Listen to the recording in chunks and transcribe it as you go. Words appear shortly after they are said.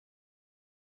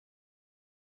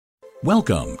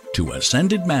Welcome to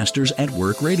Ascended Masters at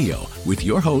Work Radio with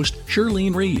your host,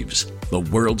 Shirlene Reeves, the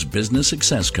world's business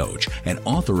success coach and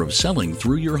author of Selling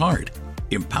Through Your Heart,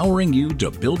 empowering you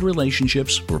to build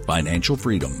relationships for financial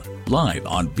freedom. Live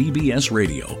on BBS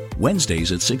Radio,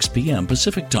 Wednesdays at 6 p.m.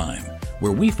 Pacific Time,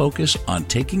 where we focus on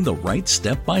taking the right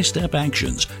step-by-step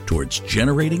actions towards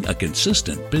generating a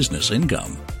consistent business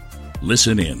income.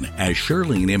 Listen in as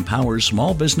Shirlene empowers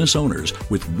small business owners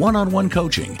with one-on-one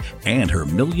coaching and her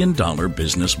 $1 million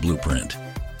business blueprint.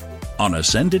 On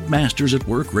Ascended Masters at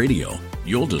Work Radio,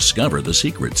 you'll discover the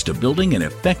secrets to building an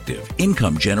effective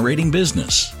income-generating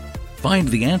business. Find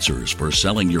the answers for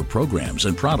selling your programs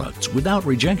and products without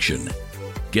rejection.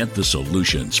 Get the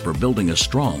solutions for building a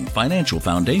strong financial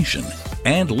foundation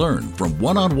and learn from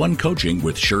one-on-one coaching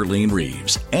with Shirlene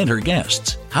Reeves and her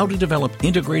guests how to develop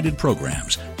integrated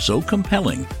programs so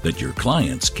compelling that your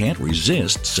clients can't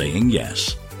resist saying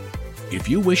yes. If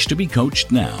you wish to be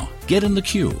coached now, get in the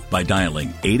queue by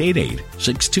dialing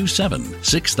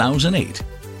 888-627-6008.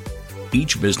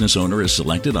 Each business owner is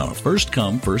selected on a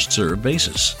first-come, first-served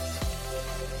basis.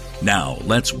 Now,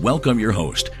 let's welcome your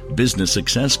host, business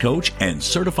success coach and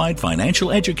certified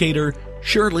financial educator,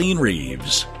 Shirlene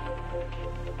Reeves.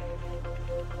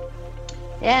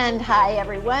 And hi,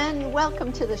 everyone.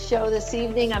 Welcome to the show this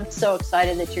evening. I'm so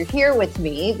excited that you're here with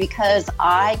me because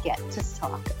I get to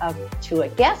talk to a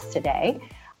guest today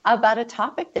about a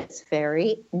topic that's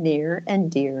very near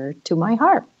and dear to my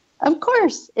heart. Of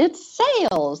course, it's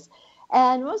sales.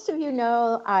 And most of you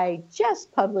know I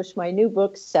just published my new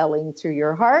book, Selling Through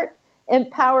Your Heart,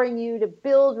 empowering you to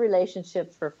build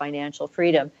relationships for financial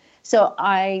freedom. So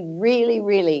I really,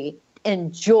 really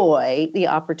enjoy the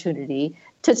opportunity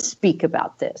to speak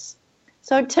about this.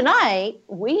 So tonight,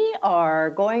 we are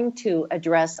going to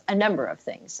address a number of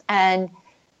things. And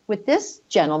with this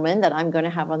gentleman that I'm going to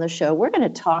have on the show, we're going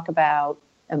to talk about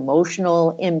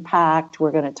emotional impact.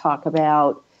 We're going to talk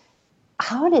about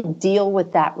how to deal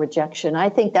with that rejection. I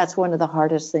think that's one of the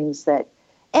hardest things that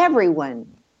everyone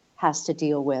has to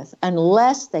deal with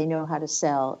unless they know how to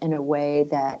sell in a way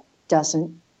that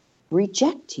doesn't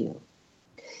reject you.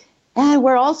 And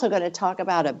we're also going to talk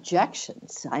about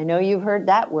objections. I know you've heard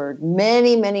that word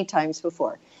many, many times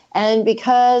before. And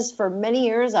because for many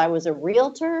years I was a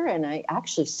realtor and I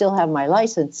actually still have my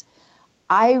license,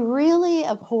 I really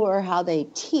abhor how they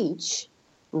teach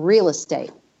real estate.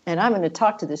 And I'm going to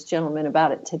talk to this gentleman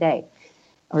about it today,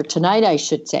 or tonight, I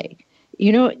should say.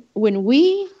 You know, when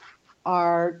we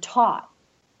are taught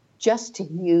just to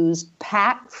use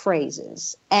pat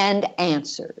phrases and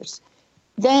answers,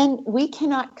 then we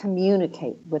cannot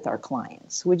communicate with our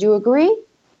clients. Would you agree?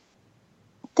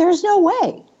 There's no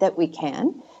way that we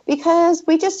can because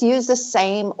we just use the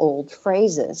same old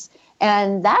phrases.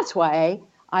 And that's why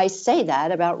I say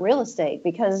that about real estate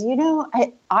because, you know,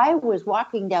 I was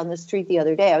walking down the street the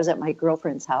other day. I was at my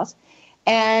girlfriend's house,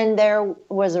 and there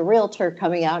was a realtor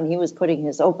coming out, and he was putting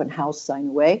his open house sign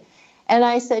away. And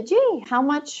I said, gee, how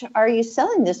much are you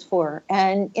selling this for?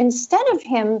 And instead of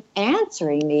him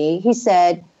answering me, he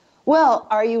said, well,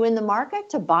 are you in the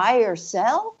market to buy or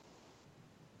sell?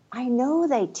 I know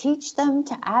they teach them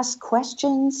to ask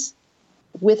questions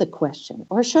with a question,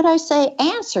 or should I say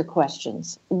answer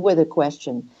questions with a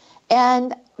question.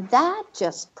 And that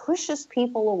just pushes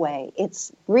people away.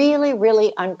 It's really,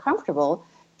 really uncomfortable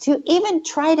to even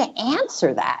try to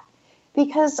answer that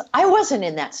because I wasn't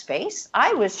in that space.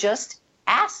 I was just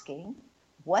asking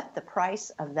what the price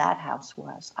of that house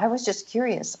was. I was just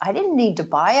curious. I didn't need to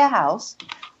buy a house.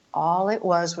 All it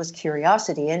was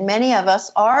curiosity. And many of us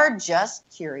are just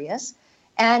curious.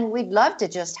 And we'd love to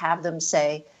just have them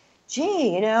say,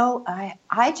 gee, you know,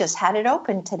 I just had it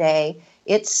open today.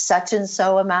 It's such and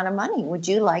so amount of money. Would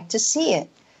you like to see it?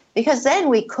 Because then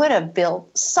we could have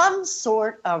built some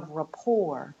sort of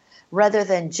rapport rather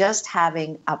than just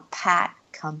having a pat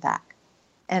comeback.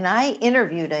 And I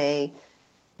interviewed a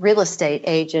real estate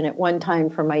agent at one time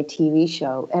for my TV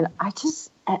show. And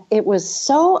it was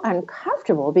so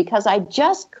uncomfortable because I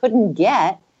just couldn't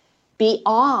get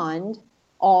beyond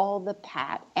all the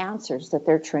pat answers that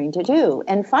they're trained to do.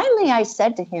 And finally I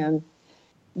said to him,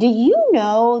 do you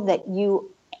know that you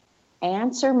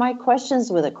answer my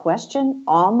questions with a question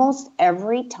almost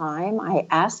every time I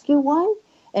ask you one?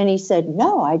 And he said,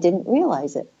 no, I didn't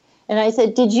realize it. And I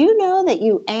said, did you know that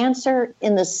you answer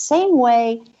in the same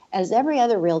way as every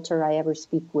other realtor I ever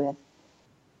speak with?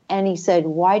 And he said,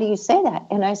 why do you say that?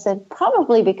 And I said,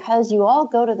 probably because you all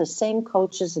go to the same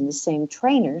coaches and the same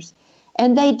trainers,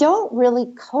 and they don't really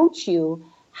coach you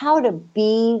how to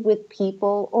be with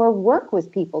people or work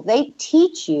with people. They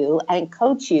teach you and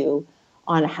coach you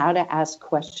on how to ask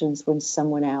questions when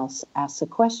someone else asks a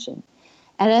question.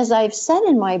 And as I've said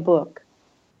in my book,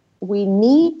 we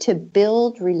need to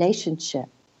build relationship.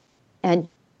 And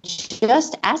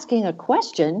just asking a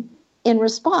question in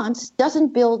response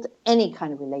doesn't build any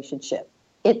kind of relationship.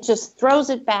 It just throws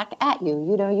it back at you.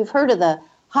 You know, you've heard of the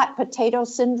hot potato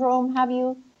syndrome, have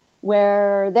you?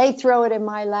 Where they throw it in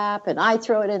my lap and I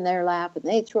throw it in their lap and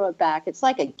they throw it back. It's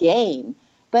like a game,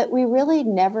 but we really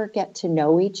never get to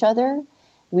know each other.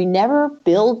 We never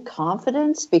build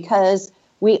confidence because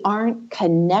we aren't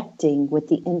connecting with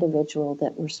the individual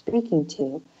that we're speaking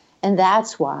to. And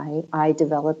that's why I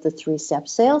developed the 3-step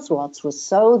sales waltz, was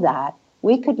so that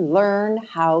we could learn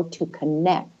how to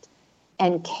connect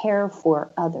and care for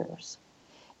others.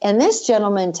 And this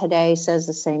gentleman today says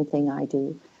the same thing I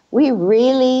do. We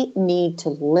really need to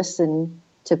listen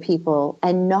to people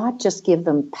and not just give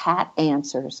them pat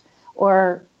answers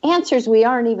or answers we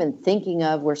aren't even thinking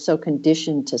of. We're so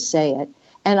conditioned to say it.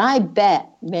 And I bet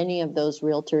many of those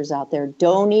realtors out there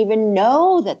don't even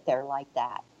know that they're like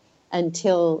that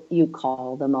until you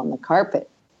call them on the carpet.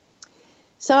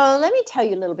 So let me tell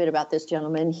you a little bit about this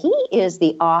gentleman. He is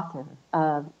the author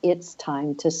of It's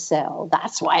Time to Sell.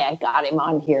 That's why I got him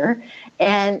on here.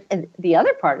 And the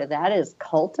other part of that is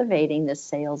cultivating the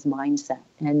sales mindset.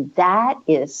 And that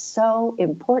is so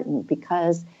important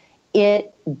because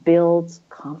it builds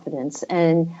confidence.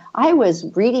 And I was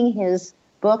reading his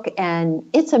book, and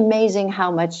it's amazing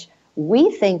how much we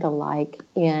think alike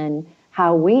in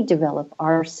how we develop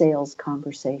our sales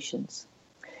conversations.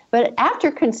 But after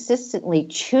consistently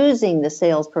choosing the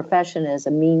sales profession as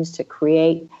a means to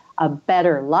create a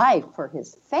better life for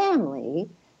his family,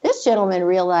 this gentleman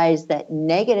realized that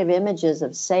negative images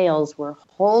of sales were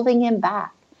holding him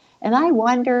back. And I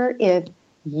wonder if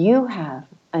you have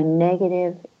a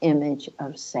negative image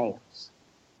of sales.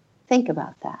 Think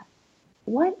about that.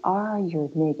 What are your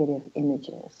negative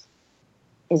images?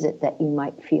 Is it that you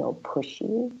might feel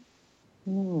pushy?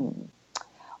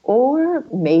 Or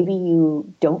maybe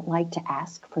you don't like to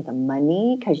ask for the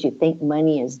money because you think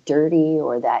money is dirty,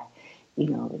 or that, you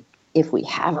know, if we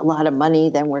have a lot of money,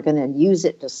 then we're going to use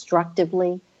it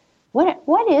destructively.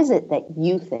 What is it that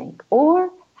you think?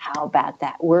 Or how about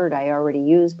that word I already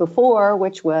used before,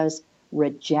 which was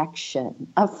rejection,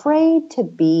 afraid to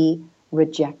be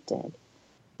rejected?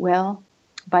 Well,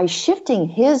 by shifting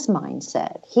his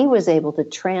mindset, he was able to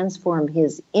transform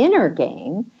his inner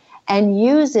game and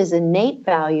use his innate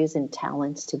values and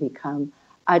talents to become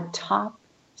a top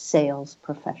sales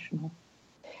professional.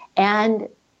 And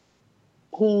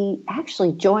he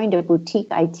actually joined a boutique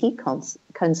IT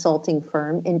consulting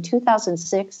firm in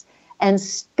 2006 and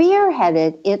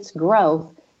spearheaded its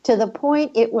growth to the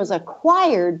point it was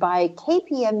acquired by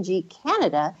KPMG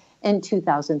Canada in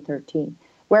 2013.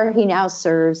 Where he now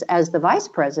serves as the Vice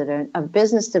President of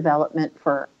Business Development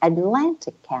for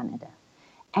Atlantic Canada.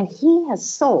 And he has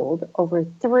sold over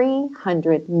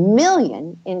 $300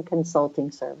 million in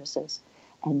consulting services.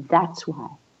 And that's why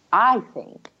I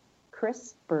think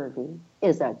Chris Burvey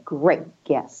is a great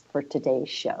guest for today's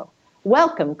show.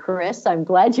 Welcome, Chris. I'm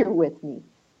glad you're with me.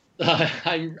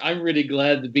 I'm really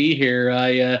glad to be here.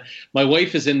 My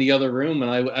wife is in the other room, and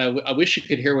I wish you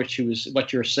could hear what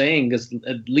you're saying, because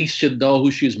at least she'd know who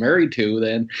she was married to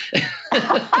then.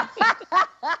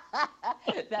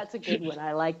 That's a good one.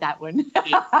 I like that one.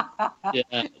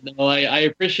 Yeah. No, I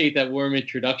appreciate that warm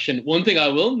introduction. One thing I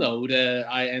will note,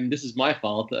 and this is my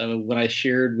fault, when I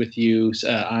shared with you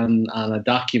on a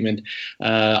document,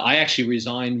 I actually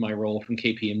resigned my role from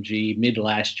KPMG mid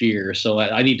last year, so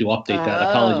I need to update that.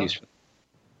 Apologies.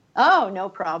 Oh, no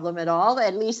problem at all.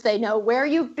 At least they know where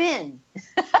you've been.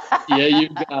 Yeah, you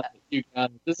got it.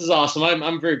 This is awesome.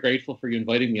 I'm very grateful for you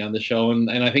inviting me on the show, and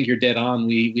I think you're dead on.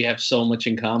 We have so much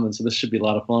in common, so this should be a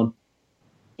lot of fun.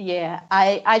 Yeah,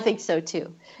 I think so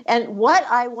too. And what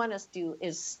I want us to do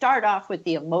is start off with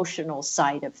the emotional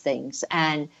side of things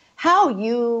and how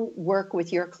you work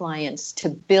with your clients to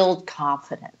build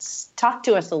confidence. Talk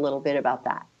to us a little bit about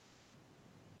that.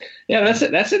 Yeah,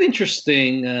 that's an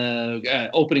interesting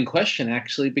opening question,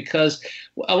 actually, because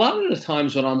a lot of the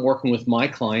times when I'm working with my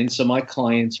clients, so my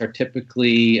clients are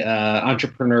typically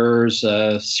entrepreneurs,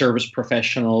 service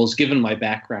professionals. Given my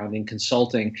background in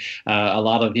consulting, a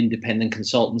lot of independent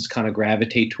consultants kind of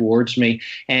gravitate towards me.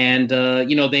 And,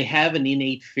 they have an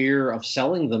innate fear of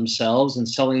selling themselves and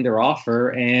selling their offer.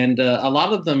 And a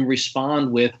lot of them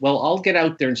respond with, well, I'll get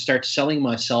out there and start selling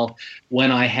myself when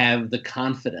I have the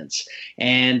confidence.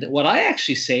 And what what I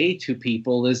actually say to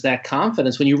people is that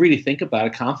confidence, when you really think about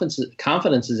it, confidence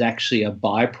is actually a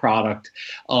byproduct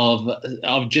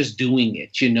of just doing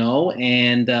it,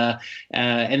 and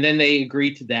then they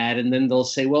agree to that, and then they'll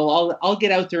say, well, I'll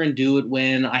get out there and do it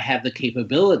when I have the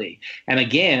capability. And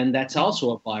again, that's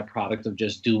also a byproduct of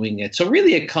just doing it. So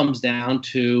really it comes down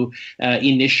to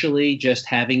initially just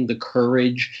having the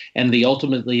courage and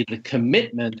ultimately the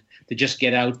commitment to just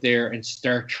get out there and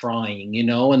start trying,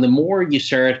 and the more you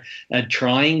start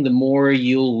trying, the more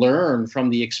you'll learn from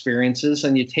the experiences,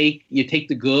 and you take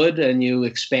the good and you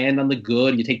expand on the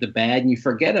good, you take the bad and you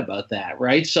forget about that,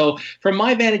 right? So from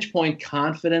my vantage point,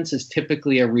 confidence is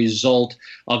typically a result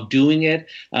of doing it,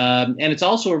 and it's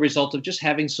also a result of just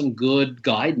having some good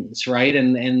guidance, right?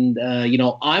 And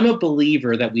I'm a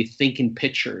believer that we think in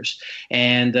pictures,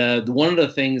 and one of the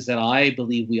things that I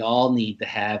believe we all need to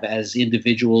have as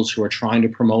individuals who are trying to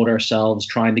promote ourselves,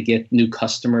 trying to get new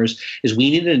customers, is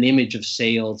we need an image of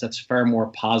sales that's far more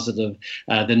positive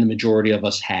than the majority of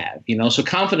us have. So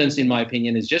confidence, in my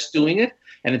opinion, is just doing it,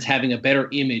 and it's having a better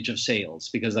image of sales,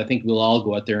 because I think we'll all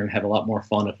go out there and have a lot more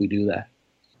fun if we do that.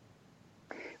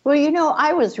 Well,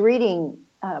 I was reading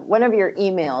one of your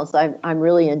emails. I'm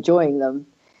really enjoying them.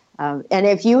 And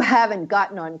if you haven't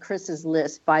gotten on Chris's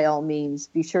list, by all means,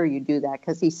 be sure you do that,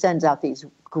 because he sends out these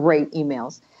great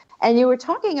emails. And you were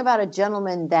talking about a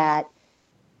gentleman that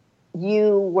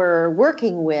you were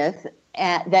working with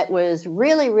that was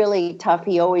really, really tough.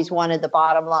 He always wanted the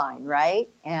bottom line, right?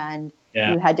 And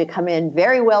you had to come in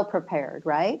very well prepared,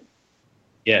 right?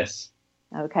 Yes.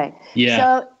 Okay. Yeah.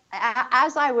 So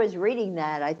as I was reading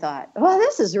that, I thought, well,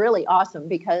 this is really awesome,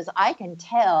 because I can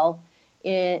tell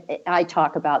I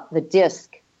talk about the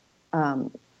DISC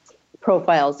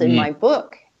profiles in my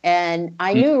book. And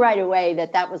I knew right away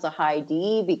that was a high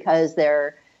D, because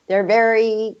they're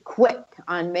very quick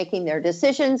on making their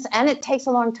decisions, and it takes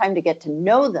a long time to get to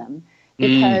know them,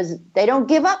 because they don't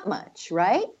give up much,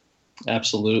 right?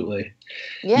 Absolutely.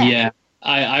 Yeah.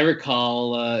 I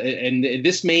recall, and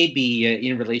this may be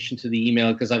in relation to the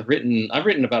email, because I've written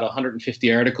about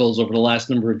 150 articles over the last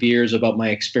number of years about my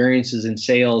experiences in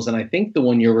sales, and I think the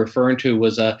one you're referring to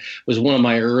was one of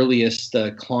my earliest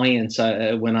clients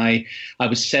when I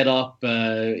was set up.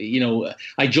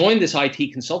 I joined this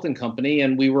IT consulting company,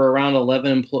 and we were around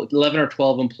 11 or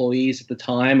 12 employees at the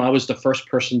time. I was the first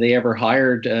person they ever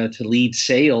hired to lead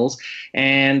sales,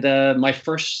 and my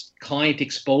first client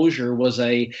exposure was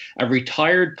a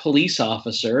retired police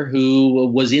officer who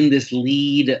was in this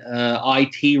lead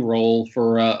IT role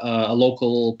for a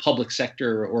local public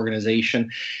sector organization.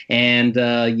 And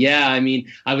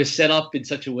I was set up in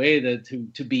such a way that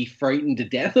to be frightened to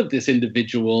death of this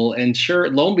individual. And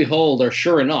lo and behold, or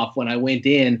sure enough, when I went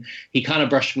in, he kind of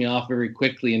brushed me off very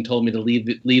quickly and told me to leave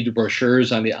the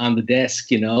brochures on the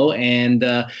desk, And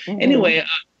anyway,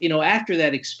 after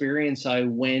that experience, I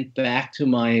went back to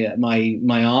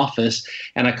my office,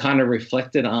 and I kind of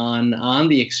reflected on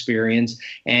the experience,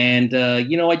 and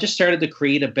I just started to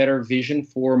create a better vision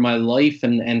for my life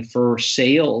and for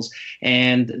sales.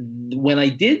 And when I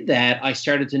did that, I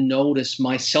started to notice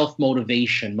my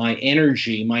self-motivation, my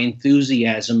energy, my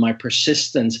enthusiasm, my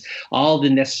persistence, all the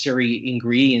necessary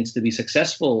ingredients to be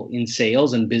successful in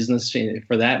sales and business,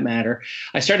 for that matter.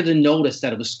 I started to notice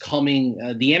that it was coming,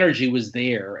 the energy was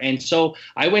there. And so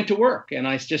I went to work, and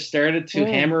I just started to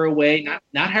hammer away,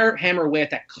 not hammer away at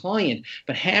that client,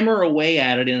 but hammer away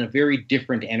at it in a very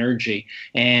different energy.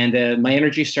 And my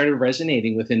energy started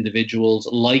resonating with individuals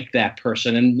like that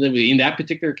person. And in that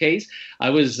particular case, I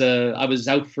was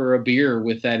out for a beer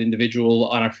with that individual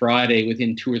on a Friday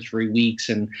within 2 or 3 weeks,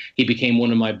 and he became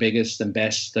one of my biggest and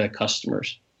best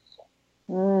customers.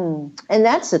 And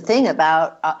that's the thing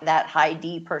about that high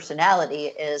D personality,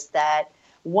 is that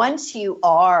once you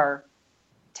are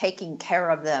taking care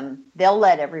of them, they'll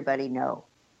let everybody know,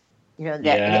 that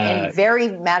in very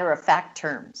matter-of-fact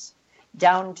terms,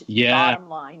 down to bottom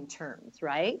line terms,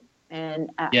 right?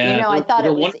 And, I thought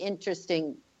it was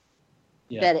interesting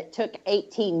that it took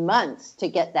 18 months to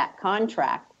get that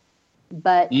contract,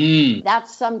 but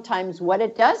that's sometimes what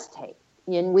it does take.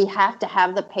 And we have to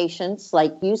have the patience,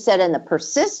 like you said, and the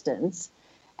persistence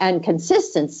and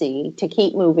consistency to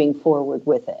keep moving forward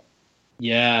with it.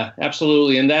 Yeah,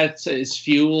 absolutely. And that is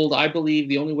fueled. I believe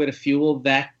the only way to fuel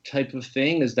that type of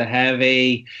thing is to have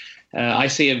a I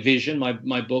say a vision.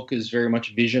 My book is very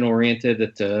much vision oriented,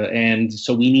 and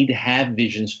so we need to have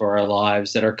visions for our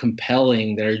lives that are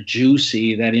compelling, that are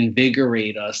juicy, that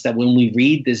invigorate us. That when we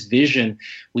read this vision,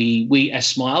 we a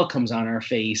smile comes on our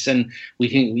face, and we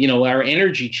can, our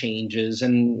energy changes,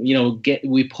 and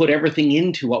we put everything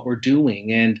into what we're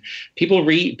doing, and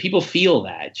people feel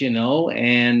that,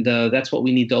 and that's what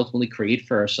we need to ultimately create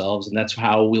for ourselves, and that's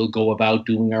how we'll go about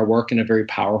doing our work in a very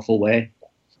powerful way.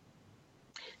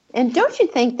 And don't you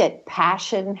think that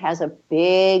passion has a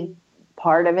big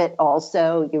part of it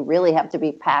also? You really have to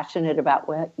be passionate about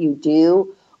what you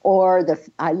do, or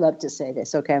I love to say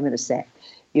this, okay, I'm going to say it.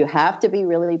 You have to be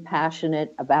really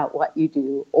passionate about what you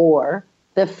do, or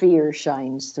the fear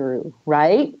shines through,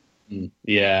 right?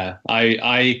 Yeah,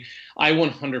 I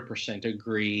 100%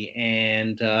 agree.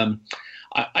 And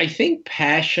I think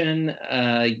passion,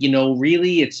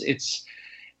 really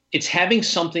it's having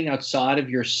something outside of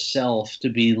yourself to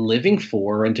be living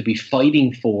for and to be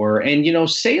fighting for. And,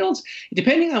 sales,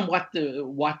 depending on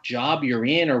what job you're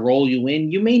in or role you're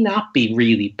in, you may not be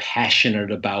really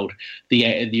passionate about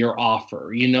your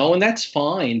offer, and that's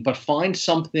fine. But find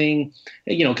something,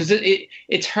 because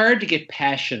it's hard to get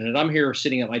passionate. I'm here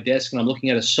sitting at my desk and I'm looking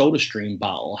at a SodaStream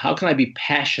bottle. How can I be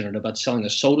passionate about selling a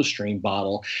SodaStream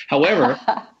bottle? However,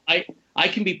 I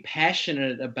can be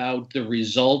passionate about the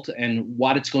result and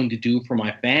what it's going to do for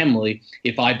my family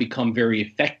if I become very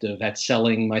effective at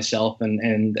selling myself,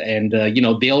 and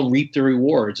they'll reap the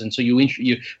rewards. And so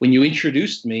when you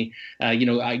introduced me,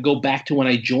 I go back to when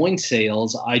I joined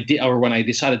sales. When I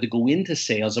decided to go into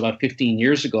sales about 15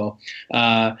 years ago.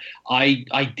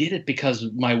 I did it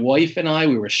because my wife and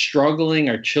we were struggling.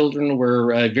 Our children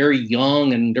were very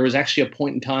young, and there was actually a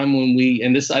point in time when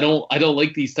I don't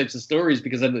like these types of stories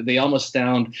because they almost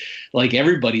sound like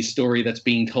everybody's story that's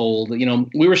being told.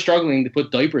 We were struggling to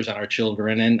put diapers on our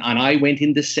children, and I went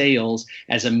into sales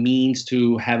as a means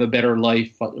to have a better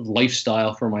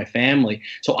lifestyle for my family.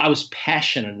 So I was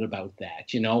passionate about that.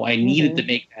 I needed to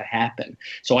make that happen.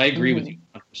 So I agree with you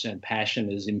 100%.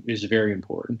 Passion is very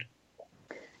important.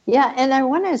 Yeah, and I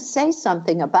want to say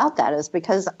something about that is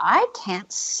because I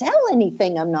can't sell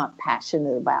anything I'm not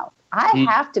passionate about. I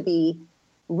have to be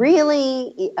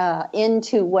really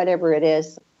into whatever it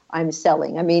is I'm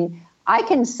selling. I mean, I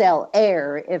can sell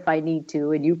air if I need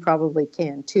to, and you probably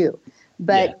can too.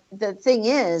 But the thing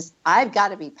is, I've got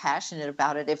to be passionate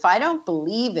about it. If I don't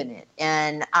believe in it,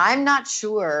 and I'm not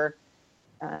sure,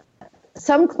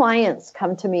 some clients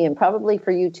come to me, and probably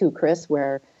for you too, Chris,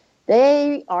 where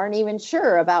they aren't even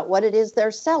sure about what it is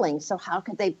they're selling. So how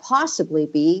could they possibly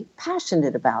be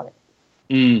passionate about it?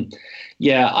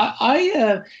 Yeah,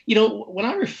 I when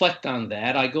I reflect on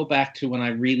that, I go back to when I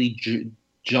really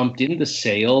jumped into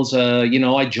sales.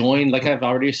 I joined, like I've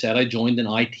already said, I joined an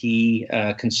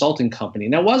IT consulting company.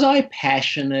 Now, was I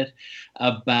passionate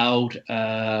about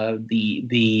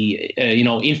the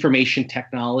information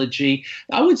technology?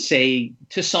 I would say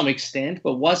to some extent,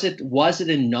 but was it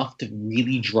enough to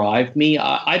really drive me?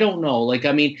 I don't know.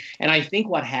 And I think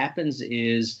what happens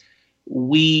is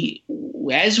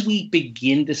as we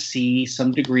begin to see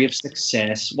some degree of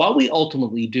success, what we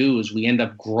ultimately do is we end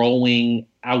up growing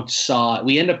outside.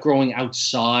 We end up growing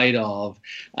outside of,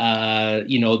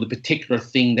 the particular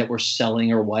thing that we're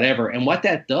selling or whatever. And what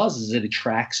that does is it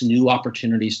attracts new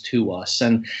opportunities to us,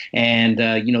 and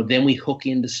then we hook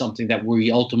into something that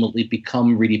we ultimately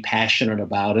become really passionate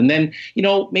about. And then,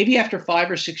 maybe after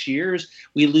 5 or 6 years,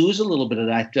 we lose a little bit of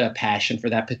that passion for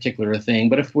that particular thing.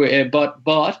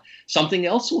 But something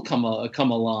else will come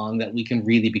along that we can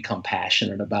really become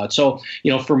passionate about. So,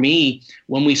 for me,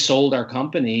 when we sold our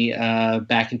company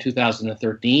back in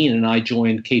 2013, and I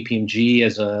joined KPMG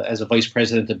as a vice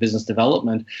president of business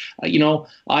development, I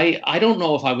don't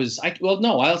know if I was.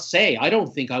 I'll say I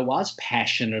don't think I was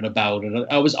passionate about it.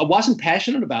 I wasn't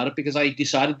passionate about it because I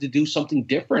decided to do something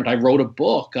different. I wrote a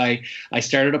book. I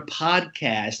started a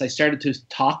podcast. I started to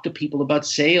talk to people about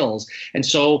sales, and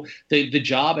so the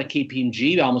job at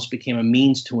KPMG almost became a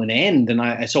means to an end.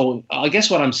 And so I guess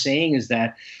what I'm saying is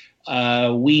that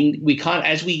we can't,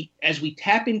 as we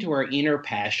tap into our inner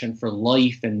passion for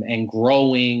life and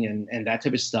growing and that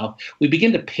type of stuff, we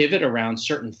begin to pivot around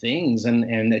certain things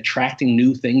and attracting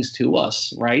new things to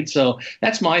us, right? So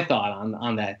that's my thought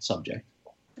on that subject.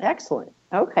 Excellent.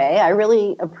 Okay, I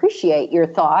really appreciate your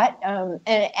thought.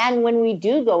 And when we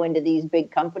do go into these big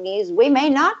companies, we may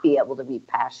not be able to be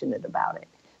passionate about it.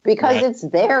 Because It's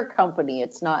their company.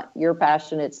 It's not your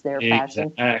passion, it's their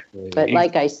passion. But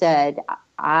like I said,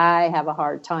 I have a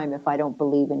hard time if I don't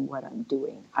believe in what I'm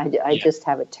doing. I just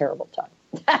have a terrible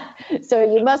time. So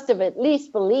you must have at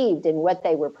least believed in what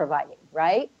they were providing,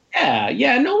 right?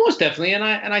 Yeah, no, most definitely, and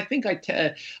I think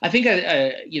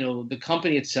the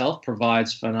company itself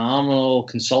provides phenomenal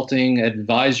consulting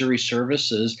advisory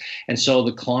services, and so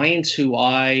the clients who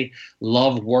I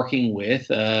love working with,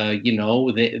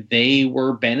 they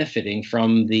were benefiting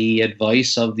from the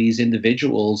advice of these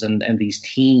individuals and these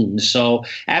teams. So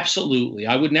absolutely,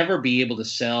 I would never be able to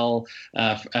sell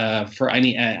for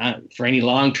any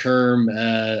long-term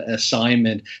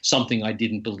assignment something I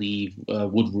didn't believe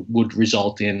would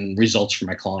result in results for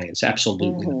my clients.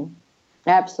 Absolutely. Mm-hmm.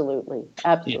 Absolutely.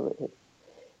 Yeah.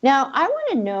 Now, I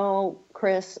want to know,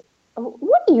 Chris,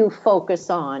 what do you focus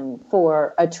on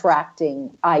for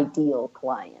attracting ideal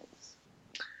clients?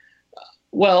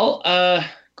 Well,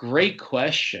 great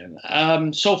question.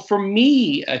 So for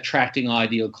me, attracting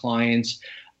ideal clients,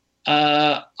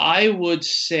 I would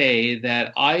say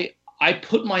that I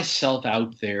put myself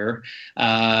out there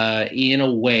in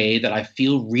a way that I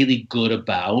feel really good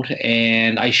about,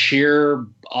 and I share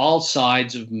all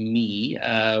sides of me,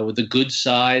 with the good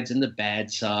sides and the bad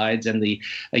sides, and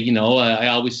I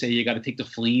always say you got to take the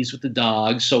fleas with the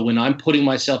dogs. So when I'm putting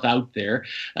myself out there,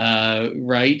 in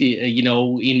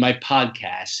my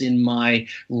podcasts, in my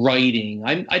writing,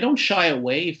 I don't shy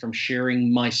away from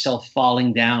sharing myself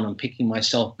falling down and picking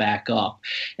myself back up.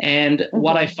 And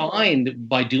what I find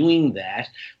by doing that,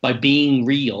 by being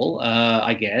real,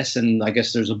 I guess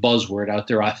there's a buzzword out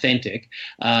there, authentic,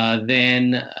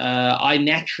 then I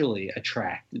naturally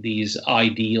attract these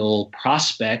ideal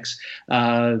prospects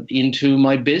into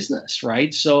my business,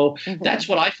 right? So that's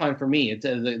what I find for me.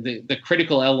 The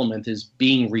critical element is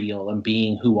being real and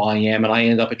being who I am, and I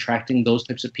end up attracting those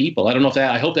types of people. I don't know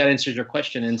I hope that answers your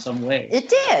question in some way. It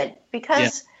did,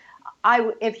 because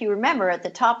if you remember at the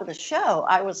top of the show,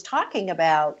 I was talking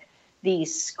about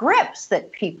these scripts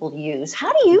that people use.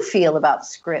 How do you feel about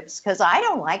scripts? Because I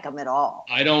don't like them at all.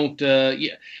 I don't.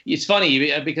 It's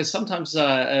funny because sometimes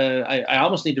I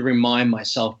almost need to remind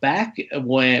myself back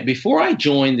before I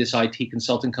joined this IT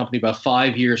consulting company about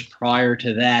 5 years prior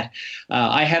to that.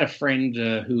 I had a friend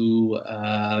who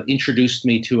introduced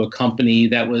me to a company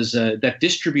that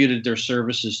distributed their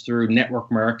services through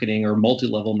network marketing or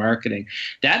multi-level marketing.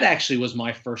 That actually was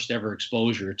my first ever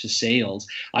exposure to sales.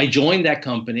 I joined that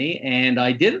company, and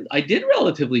I did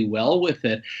relatively well with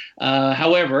it.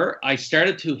 However, I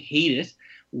started to hate it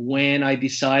when I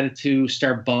decided to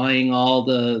start buying all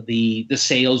the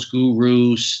sales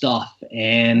guru stuff,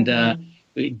 and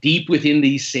deep within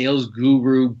these sales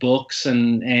guru books,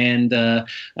 and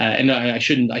I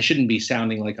shouldn't be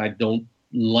sounding like I don't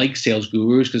like sales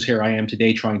gurus, because here I am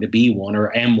today trying to be one,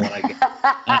 or am one, I guess.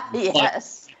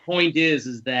 Yes. Point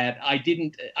is that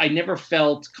I never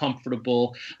felt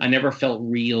comfortable. I never felt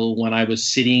real when I was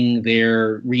sitting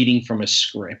there reading from a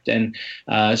script. And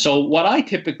so what I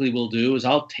typically will do is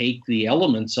I'll take the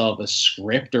elements of a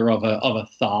script or of a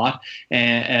thought,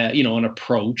 and an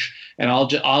approach, and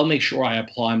I'll make sure I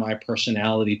apply my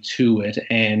personality to it,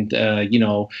 and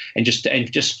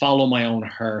just follow my own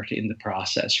heart in the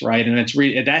process, right? And that's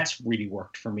really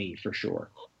worked for me, for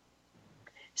sure.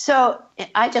 So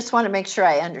I just want to make sure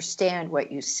I understand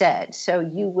what you said. So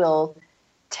you will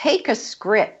take a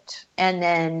script and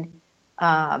then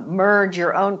merge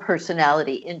your own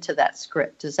personality into that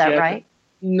script. Is that right?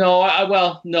 No,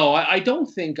 I don't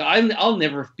think I'll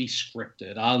never be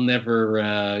scripted. I'll never,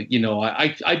 I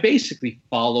basically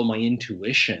follow my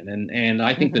intuition, and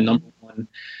I think the number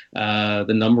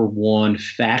one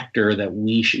factor that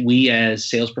we as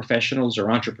sales professionals or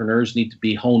entrepreneurs need to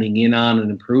be honing in on and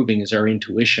improving is our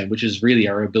intuition, which is really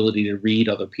our ability to read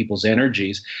other people's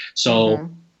energies.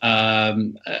 So.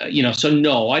 So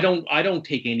no, I don't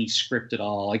take any script at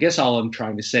all. I guess all I'm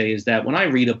trying to say is that when I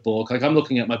read a book, like I'm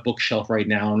looking at my bookshelf right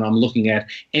now, and I'm looking at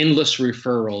Endless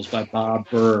Referrals by Bob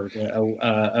Burg,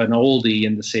 an oldie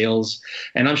in the sales,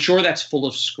 and I'm sure that's full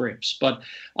of scripts, but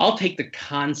I'll take the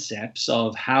concepts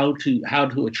of how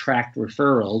to attract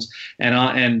referrals,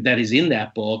 and that is in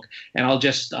that book, and I'll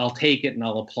take it and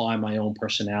I'll apply my own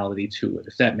personality to it,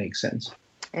 if that makes sense.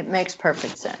 It makes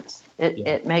perfect sense.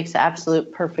 It makes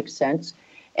absolute perfect sense.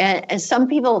 And some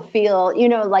people feel,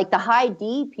 like the high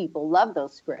D people love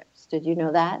those scripts. Did you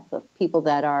know that? The people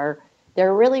they're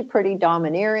really pretty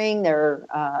domineering.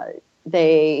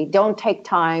 They don't take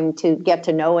time to get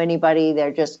to know anybody.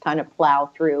 They're just kind of plow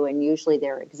through, and usually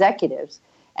they're executives.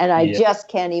 And I just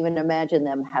can't even imagine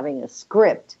them having a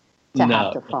script to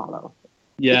have to follow.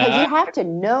 Yeah. Because you have to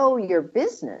know your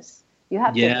business. You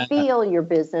have to feel your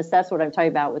business. That's what I'm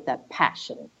talking about with that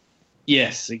passion.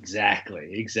 Yes,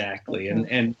 exactly.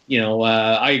 And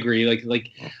I agree. Like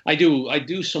I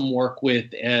do some work with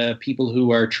people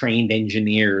who are trained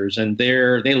engineers, and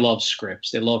they love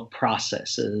scripts, they love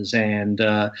processes, and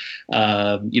so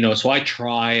I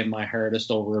try my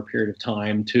hardest over a period of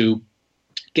time to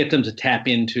get them to tap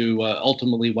into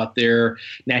ultimately what their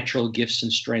natural gifts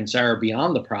and strengths are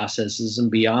beyond the processes and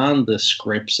beyond the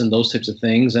scripts and those types of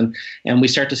things. And we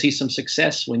start to see some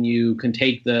success when you can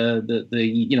take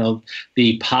the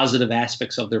positive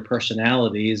aspects of their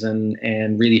personalities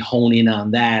and really hone in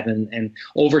on that. And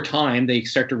over time, they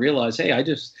start to realize, hey, I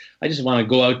just want to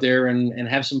go out there and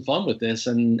have some fun with this.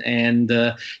 And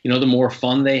the more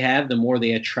fun they have, the more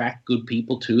they attract good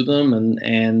people to them,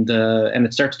 and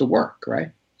it starts to work,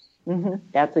 right? Mm-hmm.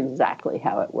 That's exactly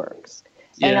how it works.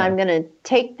 Yeah. And I'm going to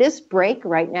take this break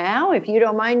right now, if you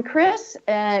don't mind, Chris.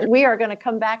 We are going to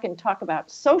come back and talk about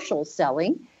social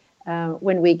selling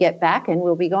when we get back, and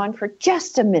we'll be gone for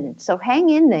just a minute. So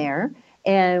hang in there,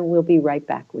 and we'll be right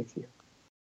back with you.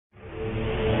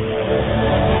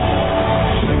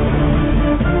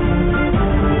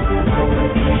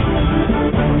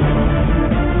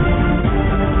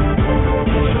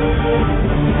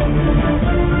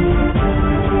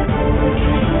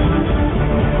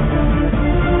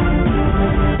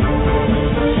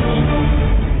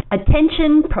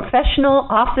 Attention professional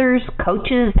authors,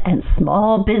 coaches, and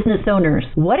small business owners.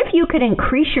 What if you could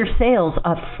increase your sales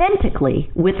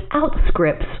authentically without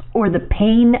scripts or the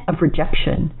pain of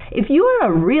rejection? If you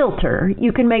are a realtor,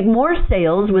 you can make more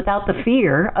sales without the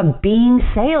fear of being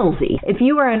salesy. If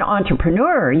you are an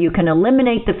entrepreneur, you can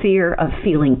eliminate the fear of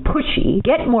feeling pushy,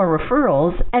 get more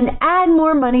referrals, and add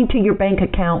more money to your bank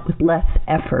account with less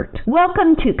effort.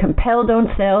 Welcome to Compel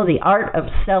Don't Sell, the Art of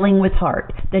Selling with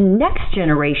Heart, the next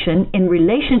generation in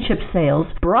relationship sales,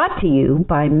 brought to you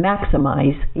by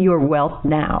Maximize Your Wealth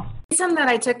Now. The reason that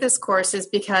I took this course is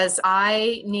because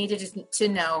I needed to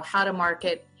know how to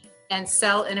market and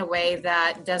sell in a way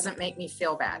that doesn't make me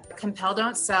feel bad. Compel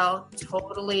Don't Sell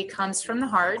totally comes from the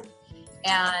heart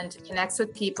and connects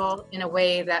with people in a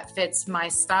way that fits my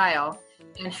style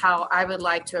and how I would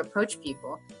like to approach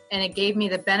people. And it gave me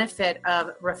the benefit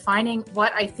of refining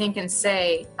what I think and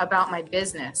say about my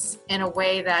business in a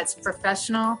way that's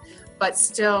professional, but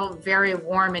still very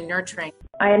warm and nurturing.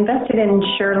 I invested in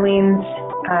Shirlene's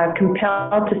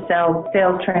Compel to Sell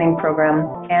sales training program,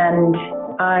 and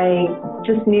I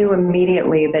just knew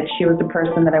immediately that she was the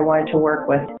person that I wanted to work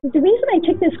with. The reason I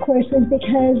took this course was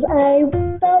because I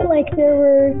felt like there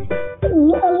were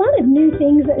a lot of new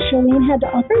things that Shirlene had to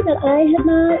offer that I had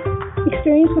not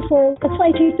experienced before. That's why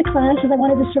I took the class, is I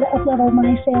wanted to sort of up-level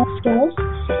my sales skills.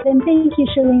 And thank you,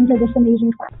 Shirlene, for this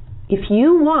amazing class. If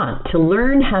you want to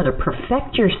learn how to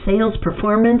perfect your sales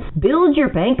performance, build your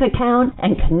bank account,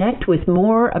 and connect with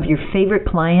more of your favorite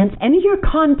clients, enter your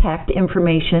contact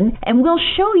information, and we'll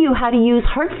show you how to use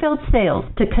heartfelt sales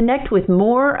to connect with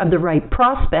more of the right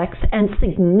prospects and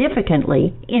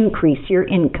significantly increase your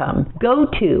income. Go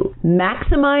to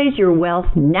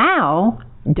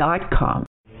MaximizeYourWealthNow.com.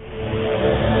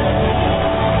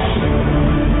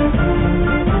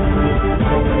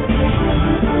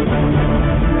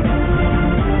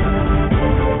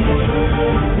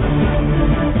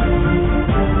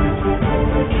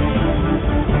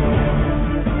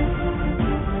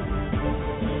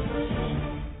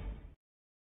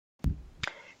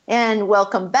 And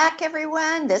welcome back,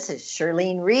 everyone. This is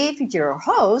Shirlene Reeve, your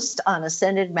host on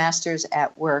Ascended Masters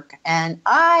at Work. And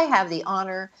I have the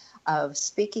honor of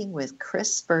speaking with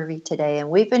Chris Spurvey today. And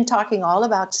we've been talking all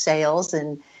about sales.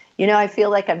 And, I feel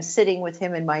like I'm sitting with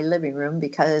him in my living room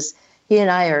because he and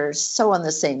I are so on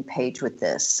the same page with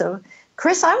this. So,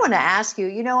 Chris, I want to ask you,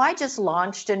 I just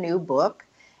launched a new book.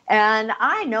 And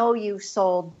I know you've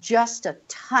sold just a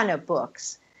ton of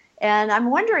books. And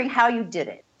I'm wondering how you did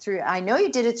it. I know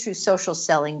you did it through social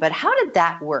selling, but how did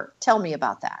that work? Tell me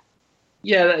about that.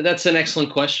 Yeah, that's an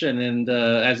excellent question. And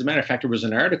as a matter of fact, there was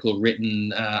an article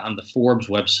written on the Forbes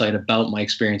website about my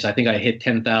experience. I think I hit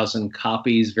 10,000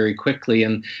 copies very quickly,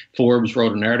 and Forbes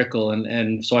wrote an article.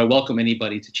 And so I welcome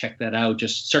anybody to check that out.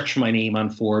 Just search my name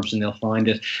on Forbes and they'll find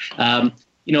it.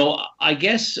 I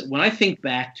guess when I think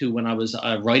back to when I was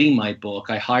writing my book,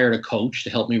 I hired a coach to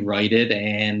help me write it.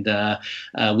 And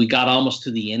we got almost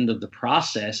to the end of the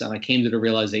process. And I came to the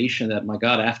realization that, my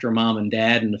God, after mom and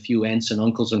dad and a few aunts and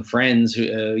uncles and friends,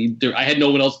 I had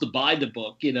no one else to buy the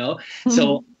book,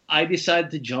 So I decided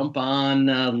to jump on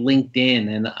LinkedIn,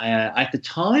 and at the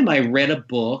time I read a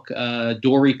book.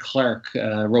 Dory Clark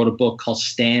wrote a book called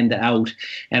Stand Out,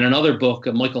 and another book,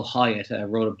 Michael Hyatt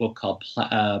wrote a book called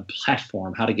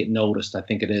Platform, How to Get Noticed, I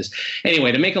think it is.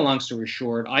 Anyway, to make a long story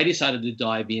short, I decided to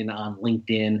dive in on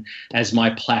LinkedIn as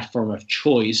my platform of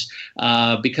choice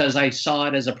because I saw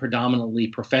it as a predominantly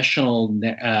professional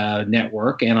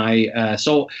network, and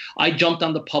so I jumped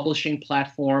on the publishing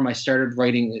platform. I started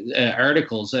writing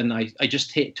articles, and I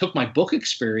just took my book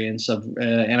experience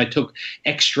and I took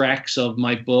extracts of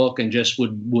my book and just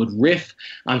would riff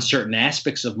on certain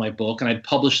aspects of my book, and I'd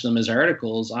publish them as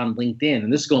articles on LinkedIn.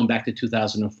 And this is going back to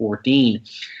 2014.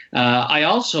 I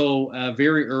also,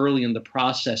 very early in the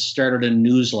process, started a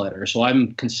newsletter. So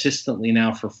I'm consistently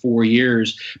now for 4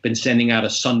 years been sending out a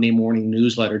Sunday morning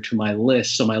newsletter to my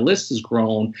list. So my list has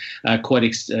grown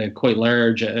quite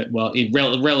large.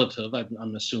 Relative,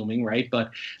 I'm assuming, right?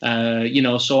 But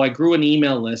so I grew an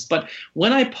email list. But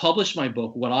when I published my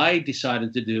book, what I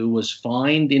decided to do was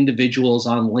find individuals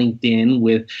on LinkedIn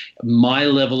with my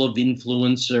level of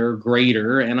influence or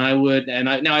greater, and I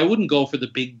wouldn't go for the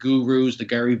big gurus, the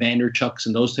Gary Vaynerchuks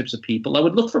and those types of people. I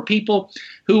would look for people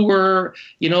who were,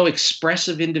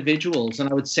 expressive individuals, and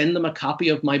I would send them a copy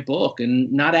of my book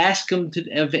and not ask them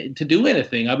to do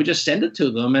anything. I would just send it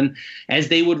to them, and as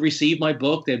they would receive my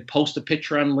book, they'd post a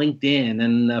picture on LinkedIn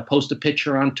and post a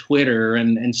picture on Twitter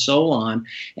and so on.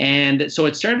 And so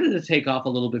it started to take off a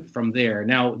little bit from there.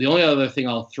 Now, the only other thing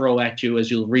I'll throw at you,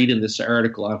 as you'll read in this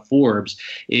article on Forbes,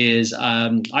 is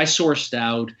I sourced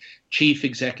out chief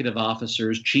executive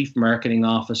officers, chief marketing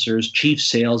officers, chief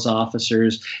sales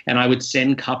officers, and I would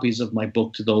send copies of my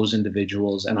book to those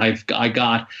individuals. And I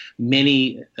got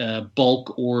many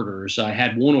bulk orders. I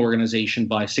had one organization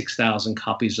buy 6,000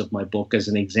 copies of my book as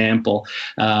an example,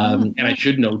 and I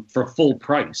should note, for full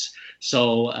price.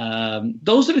 So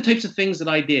those are the types of things that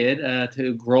I did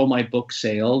to grow my book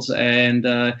sales. And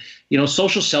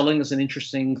social selling is an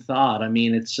interesting thought. I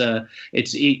mean,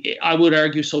 I would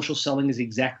argue social selling is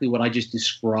exactly what I just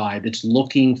described. It's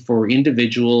looking for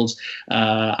individuals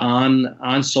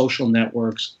on social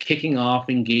networks, kicking off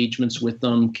engagements with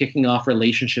them, kicking off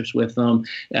relationships with them,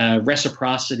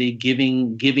 reciprocity,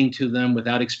 giving to them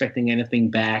without expecting anything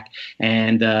back,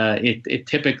 and it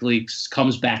typically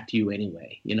comes back to you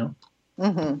anyway.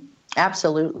 Mm-hmm.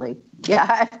 Absolutely.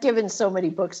 Yeah, I've given so many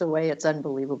books away. It's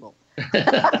unbelievable.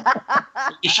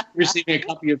 You should be receiving a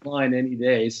copy of mine any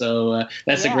day. So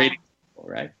that's a great example,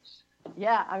 right?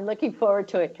 Yeah, I'm looking forward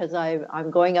to it because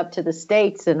I'm going up to the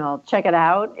States and I'll check it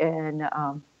out. And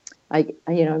I'm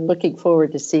looking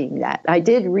forward to seeing that. I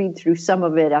did read through some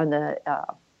of it on the,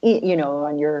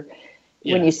 on your,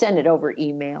 when you send it over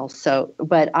email. So,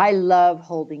 but I love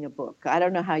holding a book. I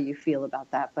don't know how you feel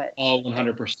about that, but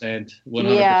 100%.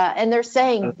 Yeah, and they're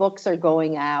saying books are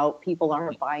going out. People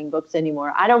aren't buying books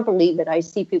anymore. I don't believe it. I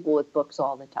see people with books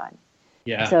all the time.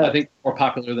 Yeah, so, I think more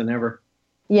popular than ever.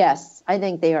 Yes, I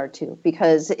think they are too,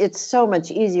 because it's so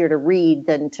much easier to read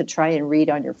than to try and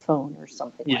read on your phone or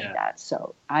something like that.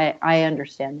 So I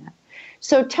understand that.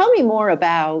 So tell me more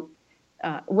about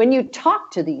when you talk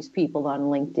to these people on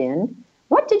LinkedIn.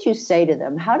 What did you say to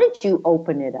them? How did you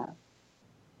open it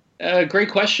up?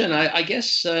 Great question. I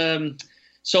guess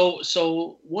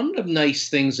so one of the nice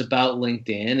things about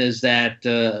LinkedIn is that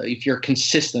if you're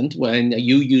consistent, when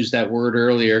you used that word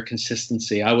earlier,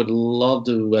 consistency, I would love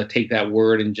to take that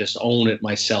word and just own it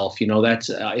myself.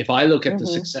 That's if I look at the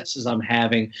successes I'm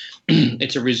having,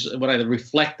 when I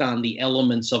reflect on the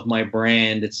elements of my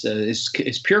brand,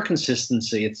 it's pure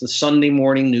consistency. It's the Sunday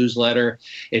morning newsletter,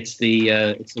 it's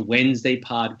the Wednesday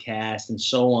podcast, and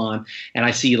so on. And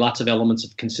I see lots of elements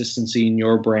of consistency in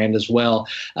your brand as well.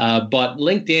 But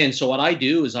LinkedIn. So what I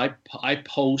do is I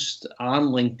post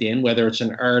on LinkedIn, whether it's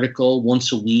an article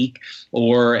once a week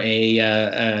or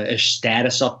a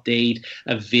status update,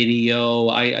 a video.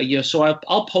 So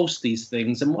I'll post these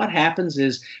things, and what happens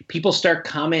is people start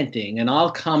commenting, and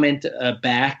I'll comment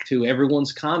back to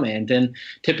everyone's comment, and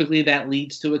typically that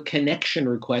leads to a connection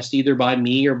request either by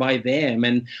me or by them,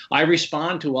 and I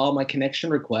respond to all my connection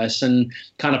requests and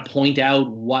kind of point out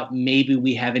what maybe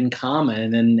we have in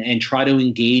common, and try to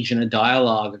engage in a dialogue,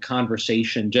 a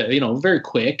conversation, very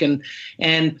quick. And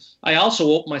I also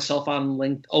open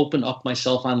up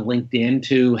myself on LinkedIn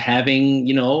to having,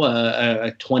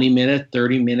 a 20-minute,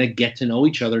 30-minute get to know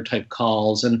each other type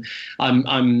calls. And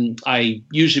I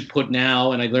usually put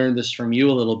now, and I learned this from you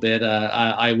a little bit,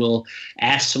 I will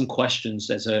ask some questions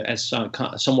as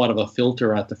somewhat of a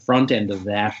filter at the front end of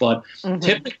that. But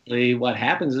typically what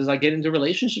happens is I get into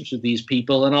relationships with these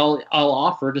people, and I'll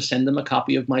offer to send them a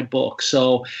copy of my book.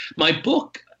 So my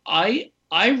book, I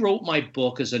I wrote my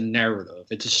book as a narrative.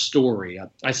 It's a story.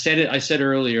 I said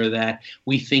earlier that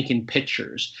we think in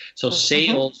pictures. So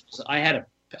sales, I had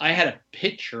a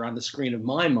picture on the screen of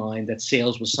my mind that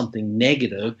sales was something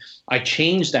negative. I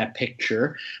changed that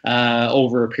picture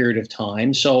over a period of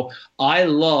time. So I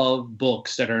love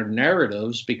books that are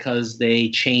narratives because they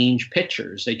change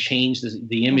pictures. They change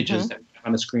the images that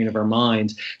on the screen of our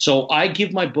minds. So I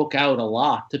give my book out a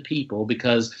lot to people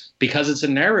because it's a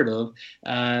narrative.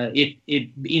 It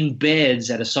embeds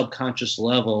at a subconscious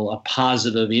level a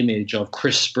positive image of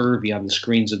Chris Spurvey on the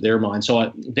screens of their mind.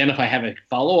 So then if I have a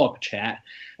follow-up chat,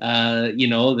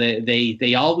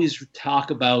 they always talk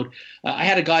about, I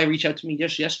had a guy reach out to me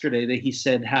just yesterday that he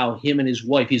said how him and his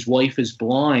wife is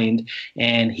blind,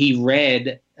 and he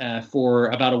read for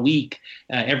about a week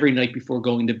every night before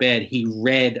going to bed. He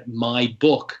read my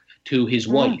book to his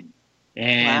wife,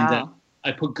 and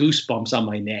I put goosebumps on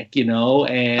my neck,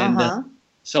 and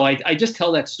so I just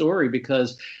tell that story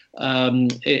because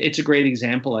it's a great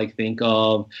example, I think,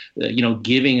 of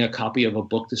giving a copy of a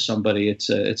book to somebody.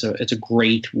 It's a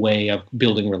great way of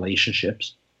building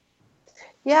relationships.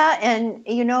 Yeah, and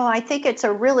I think it's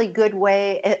a really good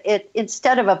way. It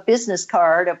instead of a business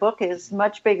card, a book is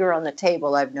much bigger on the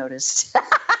table, I've noticed.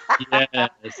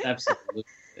 Yes, absolutely.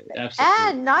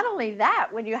 And not only that,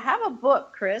 when you have a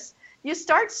book, Chris, you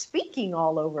start speaking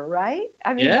all over, right?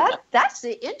 I mean, that's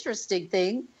the interesting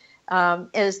thing.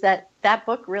 Is that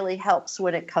book really helps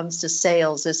when it comes to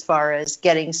sales as far as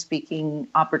getting speaking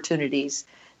opportunities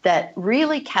that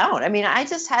really count. I mean, I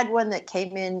just had one that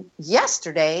came in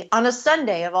yesterday on a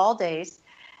Sunday of all days,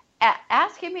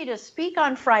 asking me to speak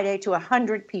on Friday to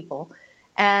 100 people.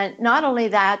 And not only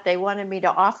that, they wanted me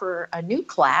to offer a new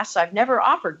class I've never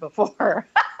offered before.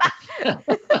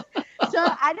 So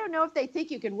I don't know if they think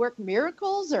you can work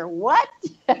miracles or what.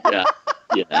 Yeah.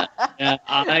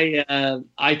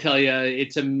 I tell you,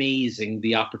 it's amazing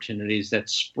the opportunities that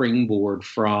springboard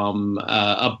from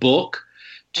a book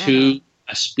to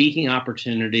a speaking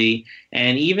opportunity,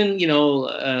 and even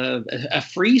a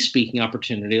free speaking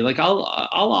opportunity. Like I'll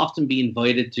often be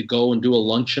invited to go and do a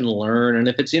lunch and learn, and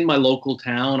if it's in my local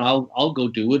town, I'll go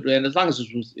do it, and as long as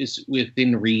it's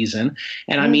within reason.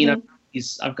 And I mean,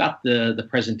 I've got the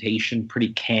presentation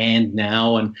pretty canned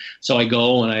now, and so I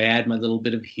go and I add my little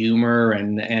bit of humor,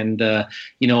 and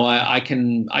I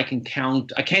can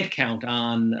count. I can't count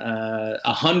on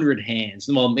 100 hands.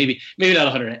 Well, maybe not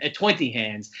 100. At 20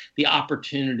 hands, the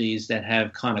opportunities that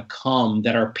have kind of come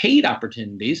that are paid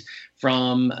opportunities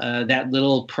from that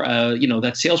little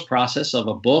that sales process of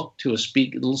a book to a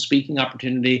little speaking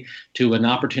opportunity to an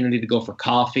opportunity to go for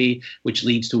coffee, which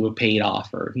leads to a paid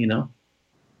offer.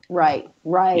 Right,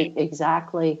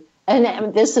 exactly.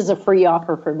 And this is a free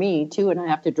offer for me too, and I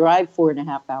have to drive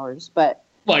 4.5 hours. But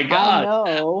my God,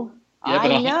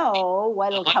 I know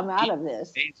what'll come out of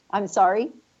this. I'm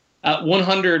sorry.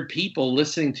 100 people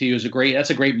listening to you is that's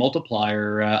a great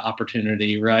multiplier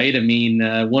opportunity, right? I mean,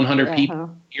 100 people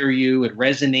hear you, it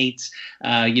resonates.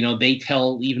 They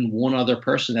tell even one other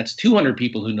person. That's 200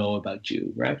 people who know about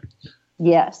you, right?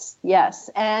 Yes.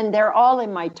 And they're all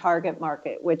in my target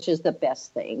market, which is the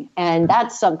best thing. And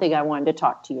that's something I wanted to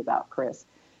talk to you about, Chris.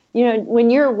 When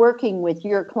you're working with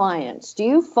your clients, do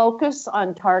you focus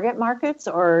on target markets,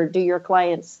 or do your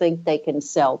clients think they can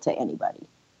sell to anybody?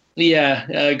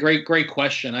 Yeah, great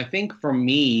question. I think for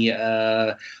me,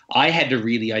 I had to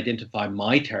really identify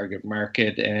my target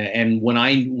market, and when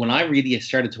I really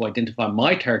started to identify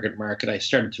my target market, I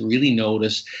started to really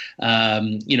notice,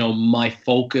 my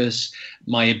focus,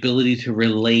 my ability to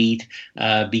relate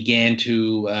began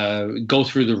to go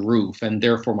through the roof, and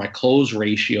therefore my close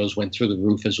ratios went through the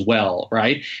roof as well,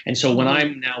 right? And so when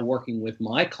I'm now working with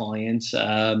my clients,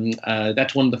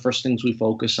 that's one of the first things we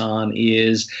focus on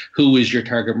is who is your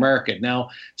target market. Now,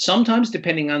 sometimes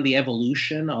depending on the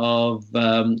evolution of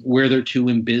where they're to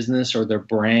in business or their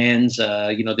brands,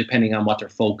 depending on what their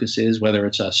focus is, whether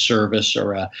it's a service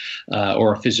or a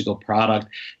physical product,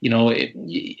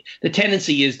 the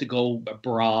tendency is to go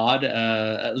broad,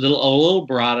 a little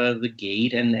broad out of the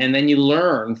gate, and then you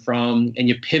learn from and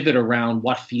you pivot around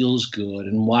what feels good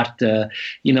and what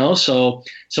So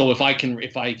if I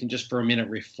can just for a minute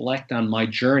reflect on my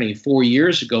journey 4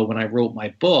 years ago when I wrote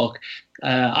my book.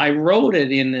 I wrote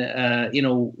it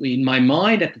in my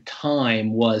mind at the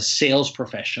time was sales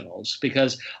professionals,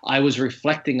 because I was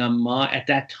reflecting at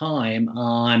that time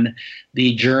on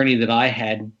the journey that I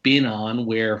had been on,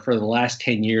 where for the last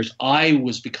 10 years I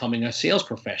was becoming a sales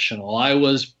professional. I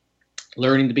was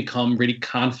learning to become really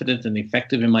confident and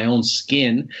effective in my own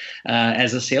skin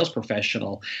as a sales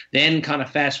professional. Then kind of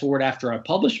fast forward after I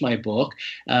published my book,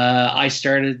 I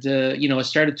started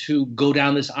to go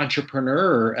down this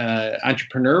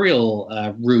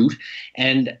entrepreneurial route.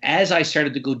 And as I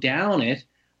started to go down it,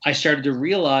 I started to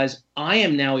realize I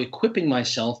am now equipping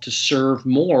myself to serve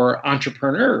more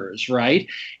entrepreneurs, right?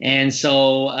 And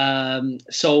so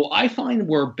I find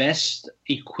we're best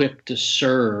equipped to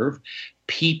serve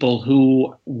people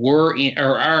who were in,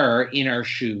 or are in our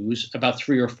shoes about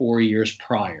 3 or 4 years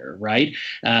prior, right?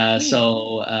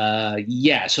 So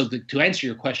to answer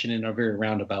your question in a very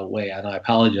roundabout way, and I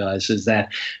apologize, is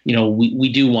that, we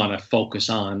do want to focus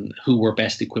on who we're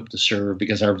best equipped to serve,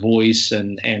 because our voice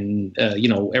and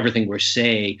everything we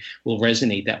say will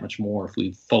resonate that much more if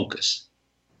we focus.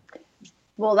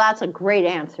 Well, that's a great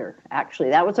answer,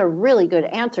 actually. That was a really good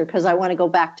answer, because I want to go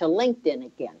back to LinkedIn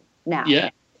again now.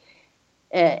 Yeah.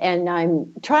 And I'm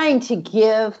trying to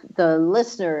give the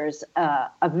listeners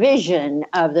a vision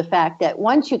of the fact that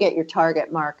once you get your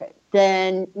target market,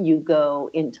 then you go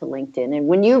into LinkedIn. And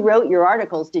when you wrote your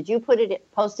articles, did you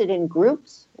post it in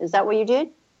groups? Is that what you did?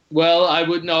 Well,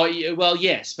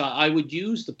 yes, but I would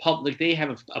use the public. They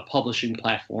have a publishing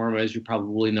platform, as you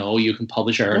probably know. You can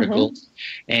publish articles,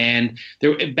 and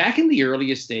back in the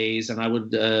earliest days, and I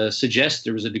would suggest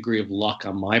there was a degree of luck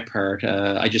on my part.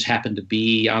 I just happened to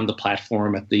be on the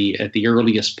platform at the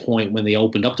earliest point when they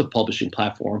opened up the publishing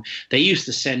platform. They used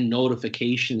to send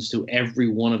notifications to every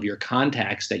one of your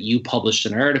contacts that you published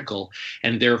an article,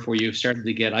 and therefore you started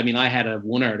to get. I mean, I had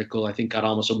one article I think got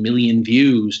almost 1 million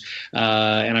views,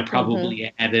 and I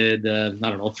probably added,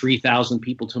 3,000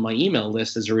 people to my email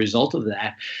list as a result of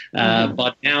that.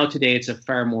 But now today it's a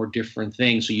far more different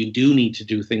thing. So you do need to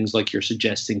do things like you're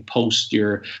suggesting, post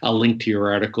a link to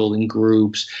your article in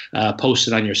groups, post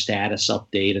it on your status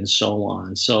update, and so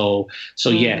on. So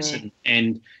yes,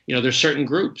 and there's certain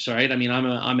groups, right? I mean,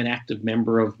 I'm an active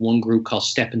member of one group called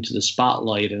Step Into the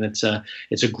Spotlight, and it's a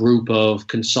group of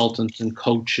consultants and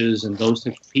coaches and those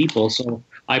types of people. So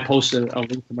I post a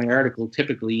link to my article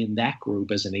typically in that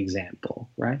group as an example,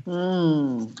 right?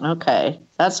 Okay,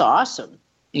 that's awesome.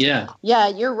 Yeah. Yeah,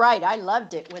 you're right. I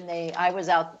loved it when I was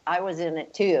in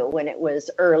it too when it was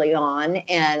early on,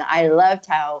 and I loved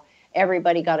how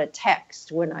everybody got a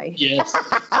text when I. Yes.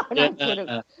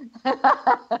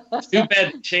 It's too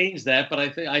bad to change that, but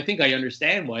I think I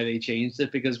understand why they changed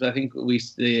it, because I think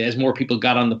as more people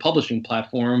got on the publishing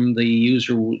platform, the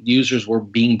users were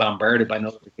being bombarded by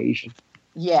notifications.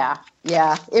 Yeah,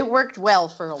 it worked well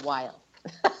for a while.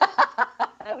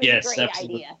 That was yes, a great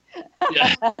absolutely. idea.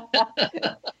 Yeah.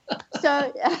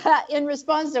 So, in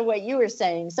response to what you were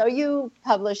saying, so you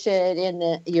publish it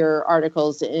in your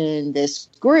articles in this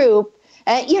group.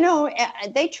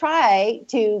 They try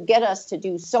to get us to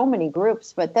do so many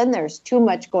groups, but then there's too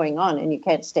much going on, and you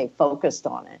can't stay focused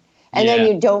on it. And then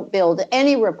you don't build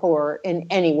any rapport in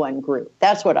any one group.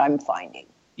 That's what I'm finding.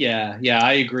 Yeah,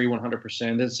 I agree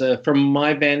 100%. It's from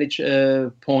my vantage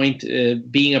point,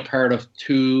 being a part of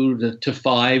 2 to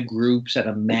 5 groups at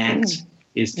a max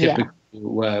is typically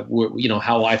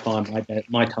how I find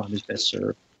my time is best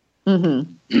served.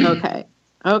 Okay,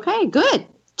 good.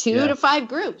 2 to 5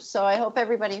 groups. So I hope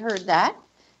everybody heard that.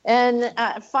 And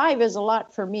 5 is a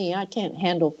lot for me. I can't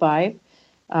handle 5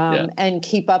 and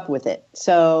keep up with it.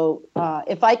 So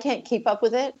if I can't keep up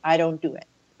with it, I don't do it.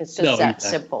 It's just that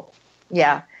simple.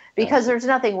 Yeah, because there's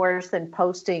nothing worse than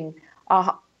posting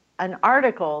an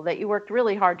article that you worked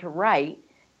really hard to write,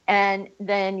 and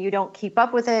then you don't keep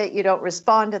up with it, you don't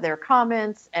respond to their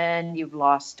comments, and you've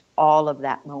lost all of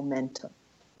that momentum.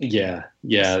 Yeah,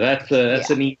 that's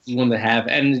an easy one to have,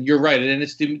 and you're right, and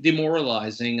it's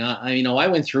demoralizing. I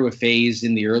went through a phase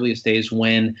in the earliest days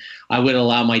when I would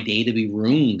allow my day to be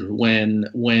ruined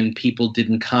when people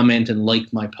didn't comment and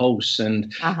like my posts,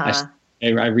 and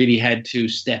I really had to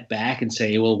step back and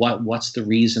say, well, what's the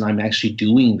reason I'm actually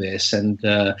doing this? And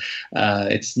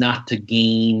it's not to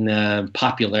gain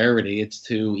popularity. It's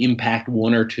to impact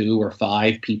 1 or 2 or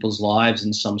 5 people's lives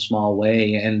in some small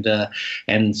way.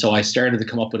 And so I started to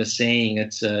come up with a saying.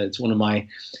 It's one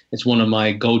of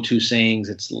my go-to sayings.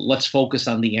 It's let's focus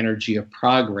on the energy of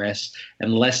progress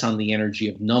and less on the energy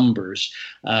of numbers.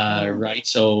 Right.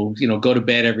 So go to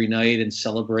bed every night and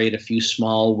celebrate a few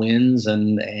small wins,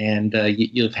 and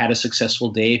you've had a successful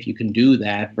day if you can do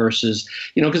that, versus,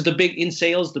 because in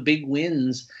sales, the big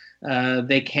wins,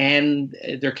 there can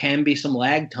be some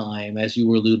lag time, as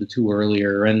you alluded to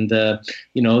earlier. And, the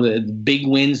big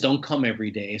wins don't come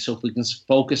every day. So if we can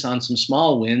focus on some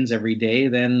small wins every day,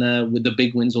 then the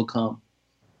big wins will come.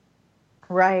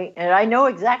 Right. And I know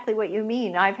exactly what you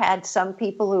mean. I've had some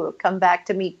people who have come back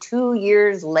to me 2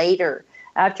 years later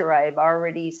after I've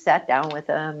already sat down with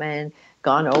them and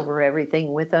gone over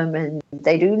everything with them, and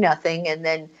they do nothing. And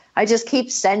then I just keep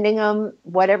sending them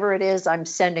whatever it is I'm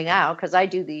sending out, because I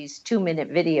do these 2-minute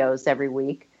videos every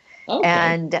week. Okay.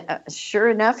 And sure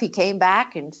enough, he came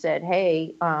back and said,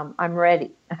 hey, I'm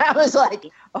ready. I was like,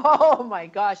 oh my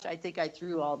gosh, I think I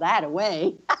threw all that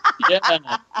away. Yeah.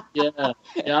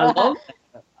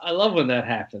 I love when that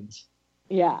happens.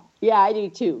 Yeah, I do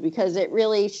too, because it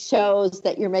really shows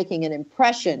that you're making an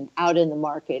impression out in the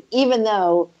market, even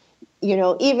though,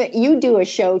 even you do a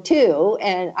show too.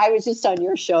 And I was just on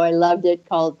your show. I loved it,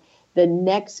 called The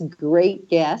Next Great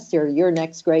Guest, or Your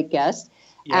Next Great Guest.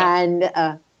 Yeah. And,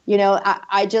 I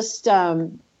just,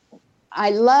 I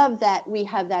love that we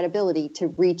have that ability to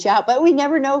reach out, but we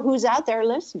never know who's out there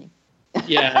listening.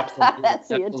 Yeah, absolutely.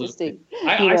 That's absolutely. interesting.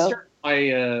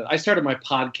 I started my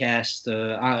podcast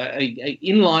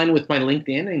in line with my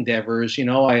LinkedIn endeavors.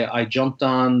 I jumped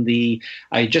on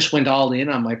I just went all in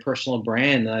on my personal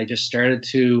brand. I just started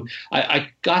I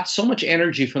got so much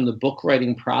energy from the book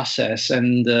writing process,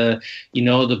 and the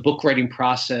book writing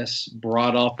process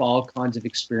brought up all kinds of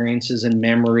experiences and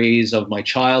memories of my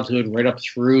childhood, right up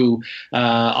through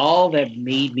all that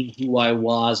made me who I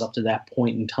was up to that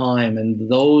point in time. And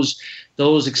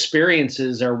those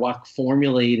experiences are what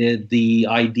formulated the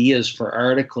ideas for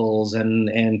articles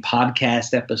and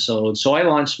podcast episodes. So I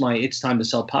launched my It's Time to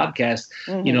Sell podcast,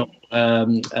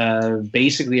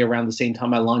 basically around the same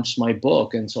time I launched my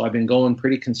book. And so I've been going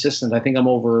pretty consistent. I think I'm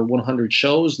over 100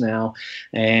 shows now.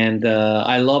 And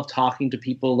I love talking to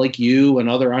people like you and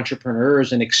other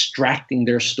entrepreneurs and extracting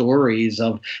their stories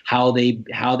of how they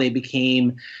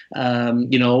became,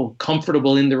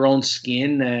 comfortable in their own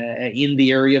skin in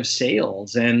the area of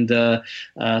sales. And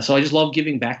so I just love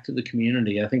giving back to the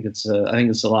community. I think it's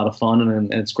a lot of fun,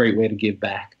 and it's a great way to give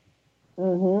back.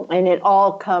 Mm-hmm. And it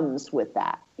all comes with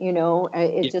that.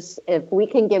 Just, if we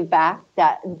can give back,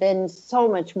 that then so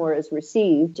much more is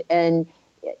received, and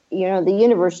the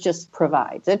universe just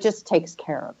provides. It just takes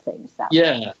care of things that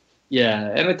way.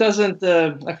 Yeah, and it doesn't.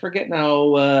 I forget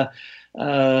now.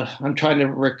 I'm trying to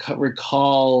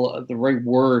recall the right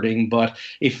wording, but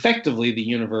effectively the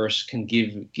universe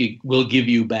will give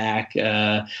you back.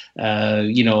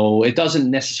 It doesn't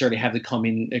necessarily have to come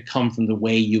from the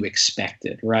way you expect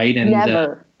it, right? And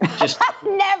never. Just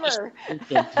never.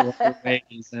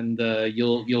 Ways, and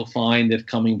you'll find it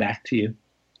coming back to you.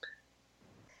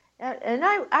 And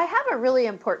I have a really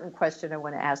important question I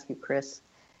want to ask you, Chris.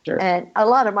 Sure. And a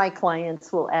lot of my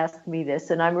clients will ask me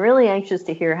this, and I'm really anxious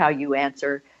to hear how you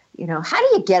answer. How do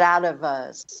you get out of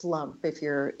a slump if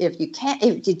you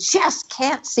just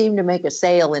can't seem to make a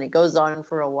sale and it goes on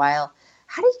for a while?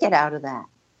 How do you get out of that?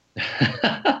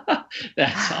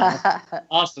 That's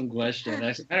awesome question.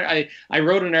 I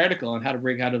wrote an article on how to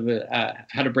break out of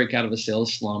a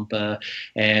sales slump,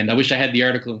 and I wish I had the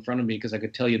article in front of me, because I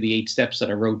could tell you the 8 steps that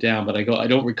I wrote down, but I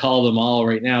don't recall them all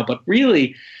right now. But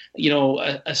really,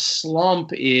 a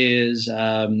slump is,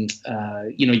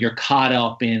 you're caught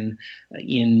up in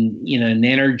an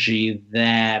energy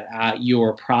that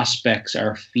your prospects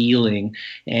are feeling.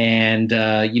 And,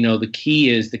 the key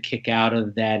is to kick out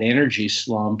of that energy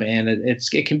slump, and it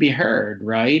can be heard,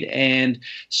 right? And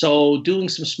so doing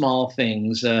some small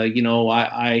things,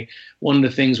 one of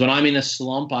the things when I'm in a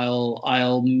slump,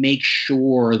 I'll make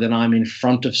sure that I'm in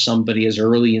front of somebody as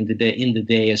early in the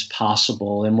day as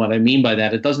possible. And what I mean by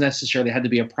that, it doesn't necessarily have to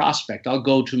be a prospect. I'll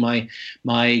go to my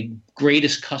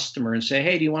greatest customer and say,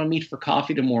 hey, do you want to meet for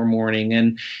coffee tomorrow morning?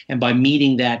 And by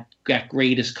meeting that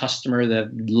greatest customer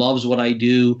that loves what I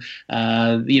do,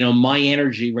 my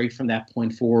energy right from that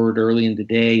point forward early in the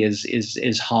day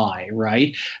is high,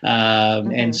 right?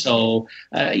 And so,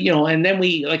 and then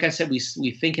we, like I said, we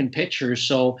think in pictures.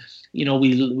 So,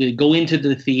 we go into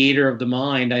the theater of the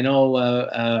mind. I know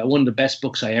one of the best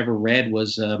books I ever read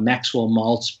was Maxwell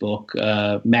Maltz's book,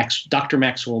 Dr.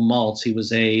 Maxwell Maltz. He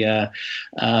was a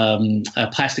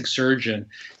plastic surgeon,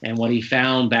 and what he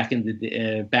found back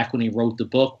when he wrote the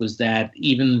book was that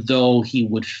even though he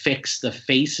would fix the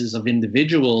faces of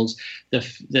individuals,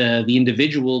 the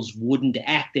individuals wouldn't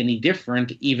act any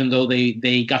different, even though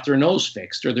they got their nose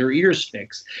fixed or their ears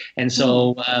fixed. And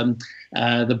so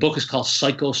the book is called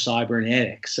Psycho-Sci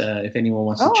Cybernetics, if anyone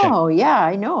wants to check. Oh, yeah,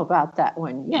 I know about that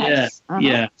one. Yes.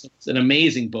 Yeah, it's an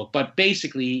amazing book. But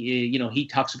basically, he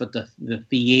talks about the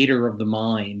theater of the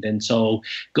mind, and so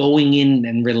going in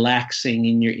and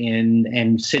relaxing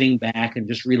and sitting back and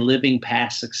just reliving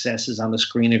past successes on the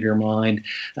screen of your mind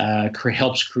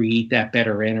helps create that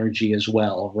better energy as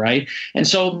well, right? And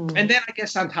so, and then I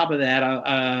guess on top of that,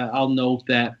 I'll note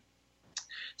that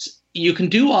you can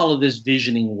do all of this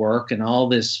visioning work and all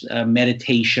this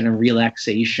meditation and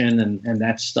relaxation and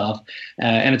that stuff,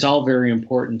 and it's all very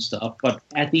important stuff. But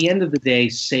at the end of the day,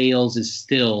 sales is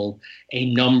still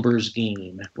a numbers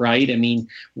game, right? I mean,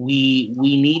 we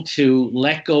need to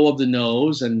let go of the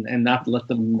no's and not let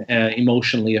them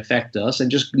emotionally affect us, and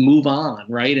just move on,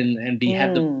 right? And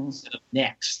have the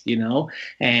next,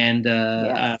 and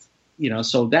yes.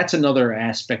 So that's another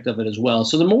aspect of it as well.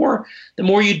 So the more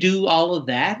you do all of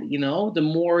that, the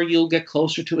more you'll get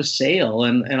closer to a sale,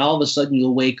 and all of a sudden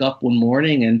you'll wake up one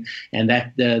morning and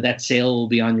that sale will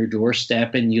be on your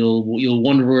doorstep, and you'll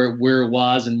wonder where it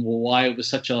was and why it was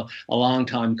such a long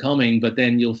time coming. But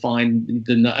then you'll find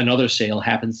another sale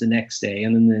happens the next day,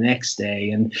 and then the next day,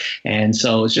 and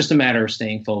so it's just a matter of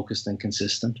staying focused and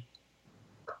consistent.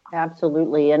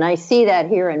 Absolutely, and I see that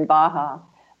here in Baja,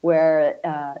 where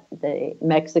the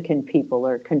Mexican people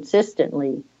are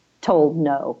consistently told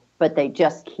no, but they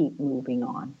just keep moving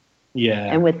on. Yeah.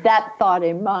 And with that thought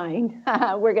in mind,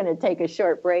 we're going to take a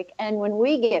short break. And when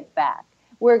we get back,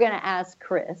 we're going to ask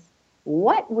Chris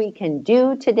what we can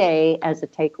do today as a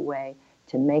takeaway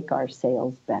to make our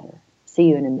sales better. See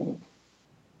you in a minute.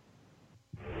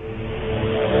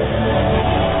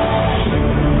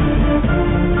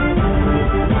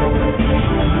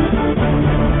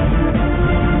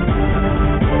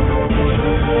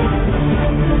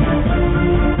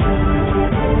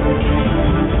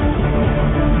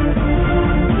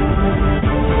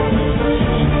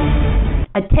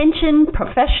 Attention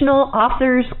professional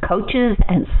authors, coaches,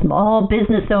 and small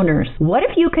business owners. What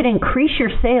if you could increase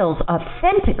your sales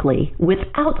authentically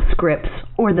without scripts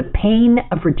or the pain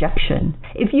of rejection?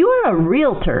 If you are a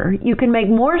realtor, you can make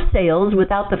more sales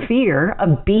without the fear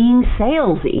of being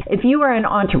salesy. If you are an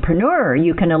entrepreneur,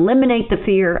 you can eliminate the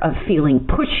fear of feeling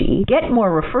pushy, get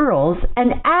more referrals,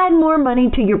 and add more money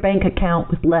to your bank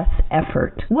account with less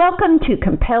effort. Welcome to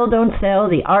Compel Don't Sell,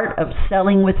 the Art of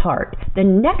Selling with Heart, the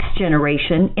next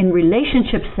generation in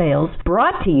relationship sales,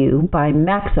 brought to you by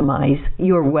Maximize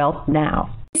Your Wealth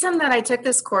Now. The reason that I took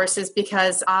this course is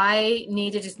because I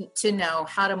needed to know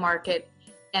how to market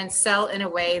and sell in a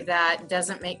way that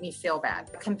doesn't make me feel bad.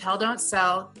 Compel Don't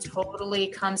Sell totally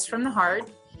comes from the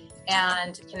heart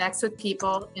and connects with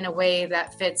people in a way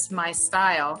that fits my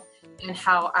style and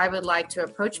how I would like to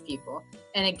approach people.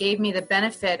 And it gave me the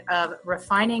benefit of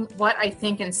refining what I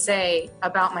think and say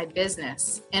about my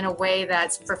business in a way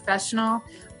that's professional,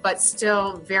 but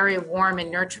still very warm and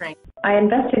nurturing. I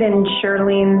invested in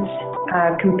Shirlene's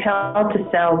Compel to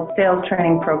Sell sales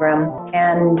training program,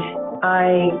 and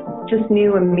I just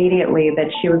knew immediately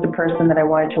that she was the person that I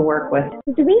wanted to work with.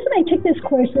 The reason I took this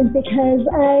course was because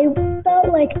I felt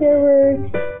like there were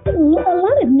a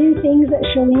lot of new things that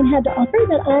Shirlene had to offer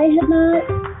that I had not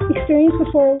experienced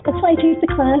before. That's why I took the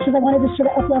class, is I wanted to sort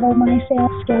of up-level my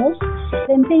sales skills.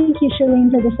 And thank you,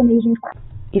 Shirlene, for this amazing class.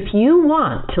 If you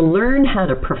want to learn how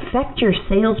to perfect your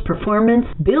sales performance,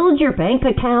 build your bank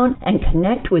account, and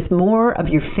connect with more of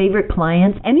your favorite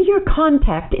clients, enter your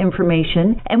contact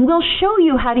information, and we'll show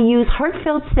you how to use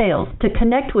heartfelt sales to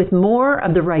connect with more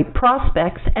of the right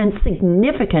prospects and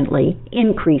significantly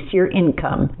increase your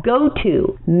income. Go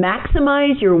to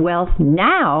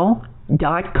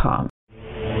MaximizeYourWealthNow.com.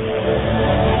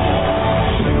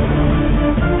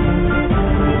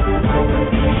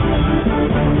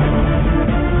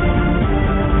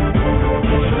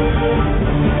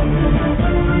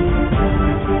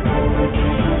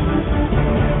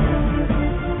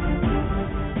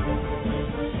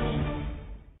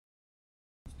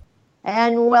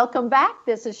 And welcome back.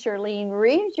 This is Shirlene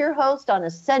Reeves, your host on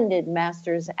Ascended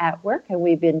Masters at Work. And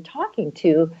we've been talking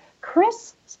to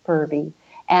Chris Spurby.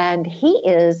 And he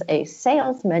is a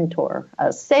sales mentor,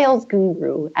 a sales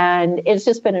guru. And it's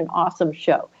just been an awesome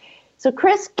show. So,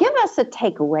 Chris, give us a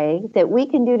takeaway that we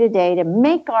can do today to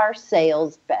make our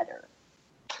sales better.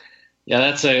 Yeah,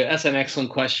 that's an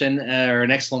excellent question, or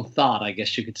an excellent thought, I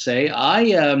guess you could say.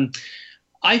 I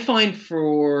find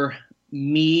for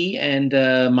me and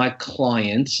my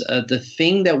clients, the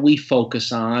thing that we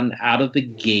focus on out of the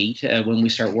gate when we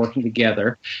start working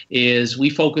together is we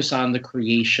focus on the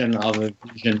creation of a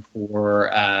vision for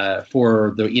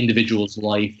the individual's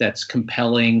life that's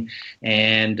compelling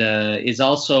and is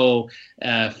also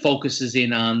focuses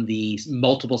in on the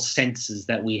multiple senses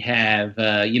that we have,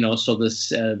 so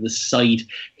the sight,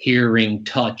 hearing,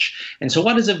 touch. And so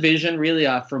what is a vision? Really,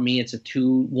 for me, it's a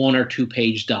 1 or 2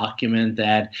 page document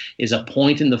that is a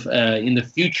point in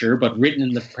the future, but written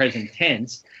in the present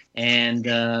tense. And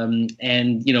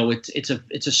it's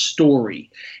a story.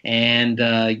 And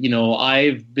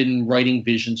I've been writing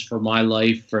visions for my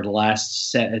life for the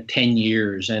last 10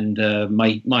 years, and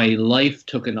my life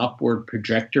took an upward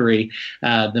trajectory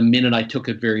the minute I took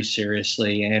it very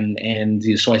seriously. And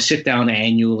so I sit down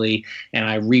annually and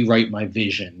I rewrite my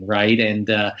vision, right? And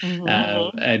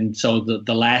and so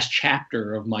the last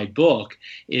chapter of my book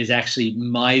is actually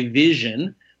my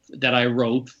vision that I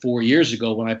wrote 4 years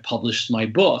ago when I published my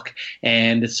book.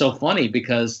 And it's so funny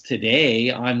because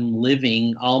today I'm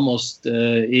living almost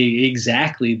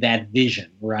exactly that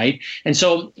vision, right? And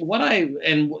so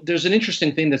there's an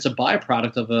interesting thing that's a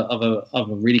byproduct of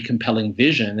a really compelling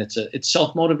vision. It's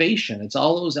self-motivation. It's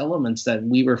all those elements that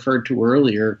we referred to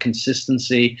earlier: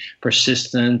 consistency,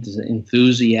 persistence,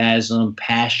 enthusiasm,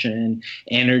 passion,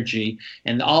 energy,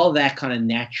 and all of that kind of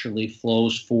naturally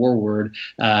flows forward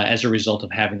as a result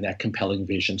of having that compelling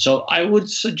vision. So I would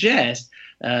suggest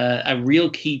a real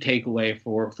key takeaway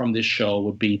from this show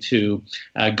would be to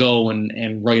go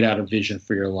and write out a vision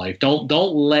for your life. Don't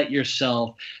let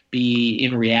yourself be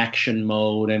in reaction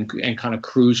mode and kind of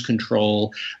cruise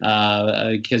control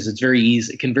because it's very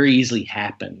easy. It can very easily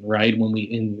happen, right? When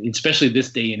especially this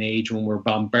day and age when we're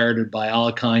bombarded by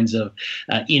all kinds of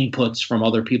inputs from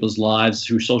other people's lives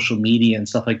through social media and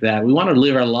stuff like that. We want to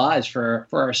live our lives for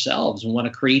ourselves. We want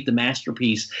to create the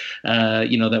masterpiece,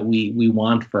 that we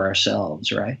want for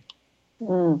ourselves, right?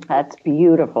 That's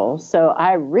beautiful. So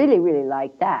I really, really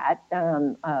like that.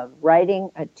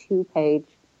 Writing a 2-page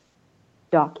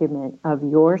document of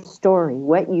your story,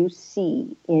 what you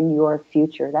see in your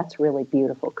future. That's really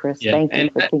beautiful, Chris. Yeah. Thank you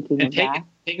for thinking of that.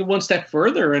 Take it one step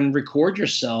further and record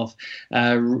yourself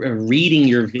reading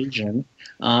your vision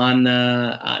in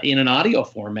an audio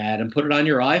format and put it on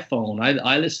your iPhone.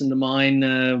 I listen to mine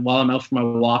while I'm out for my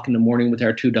walk in the morning with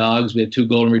our 2 dogs. We have 2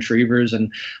 golden retrievers, and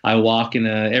I walk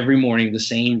every morning the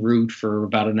same route for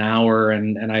about an hour,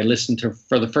 and I listen to,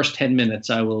 for the first 10 minutes,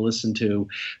 I will listen to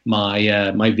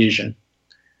my vision.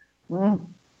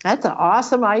 That's an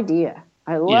awesome idea.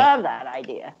 I love that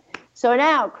idea. So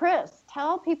now, Chris,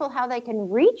 tell people how they can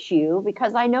reach you,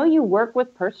 because I know you work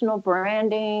with personal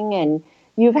branding and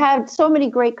you've had so many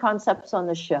great concepts on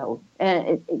the show.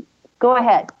 Go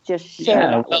ahead, just share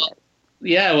that with us.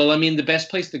 Yeah, well, I mean, the best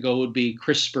place to go would be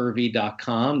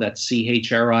chrisspurvey.com. That's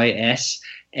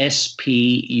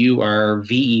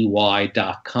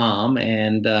CHRISSPURVEY.com.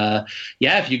 And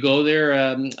if you go there,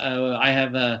 I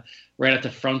have right at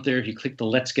the front there, if you click the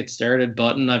Let's Get Started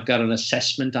button, I've got an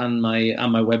assessment on my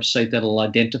website that'll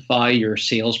identify your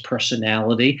sales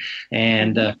personality.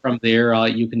 And from there,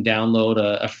 you can download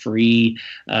a free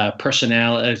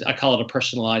personality. I call it a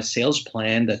personalized sales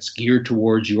plan that's geared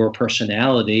towards your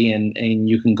personality. And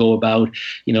you can go about,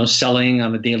 selling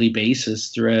on a daily basis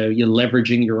through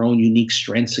leveraging your own unique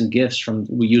strengths and gifts from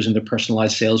using the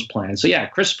personalized sales plan. So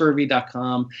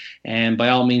chrisspurvey.com. And by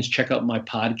all means, check out my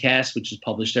podcast, which is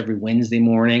published every Wednesday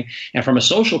morning. And from a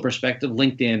social perspective,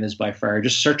 LinkedIn is by far.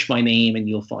 Just search my name and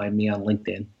you'll find me on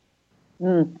LinkedIn.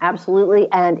 Absolutely.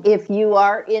 And if you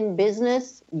are in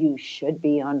business, you should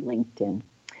be on LinkedIn.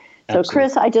 So,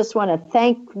 Chris, I just want to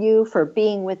thank you for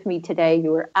being with me today.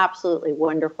 You were absolutely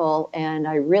wonderful, and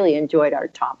I really enjoyed our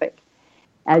topic,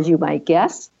 as you might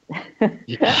guess.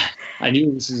 Yeah, I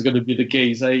knew this was going to be the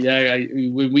case.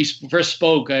 When we first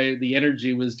spoke, the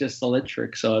energy was just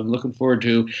electric. So I'm looking forward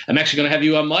to. I'm actually going to have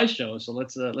you on my show. So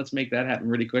let's make that happen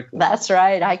really quickly. That's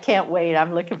right. I can't wait.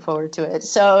 I'm looking forward to it.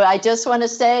 So I just want to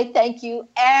say thank you,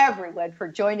 everyone, for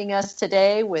joining us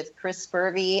today with Chris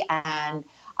Spurvey, and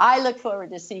I look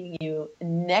forward to seeing you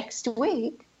next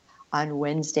week on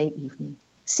Wednesday evening.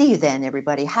 See you then,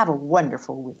 everybody. Have a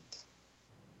wonderful week.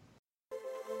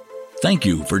 Thank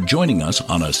you for joining us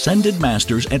on Ascended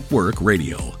Masters at Work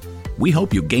Radio. We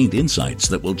hope you gained insights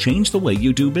that will change the way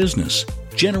you do business,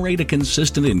 generate a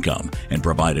consistent income, and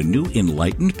provide a new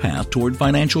enlightened path toward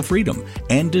financial freedom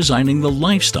and designing the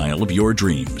lifestyle of your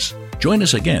dreams. Join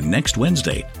us again next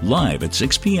Wednesday, live at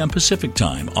 6 p.m. Pacific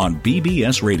Time on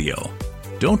BBS Radio.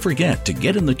 Don't forget to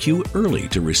get in the queue early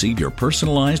to receive your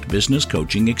personalized business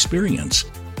coaching experience.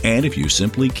 And if you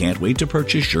simply can't wait to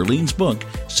purchase Shirlene's book,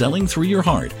 Selling Through Your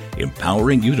Heart,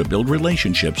 empowering you to build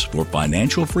relationships for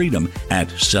financial freedom, at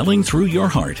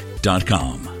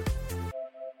sellingthroughyourheart.com.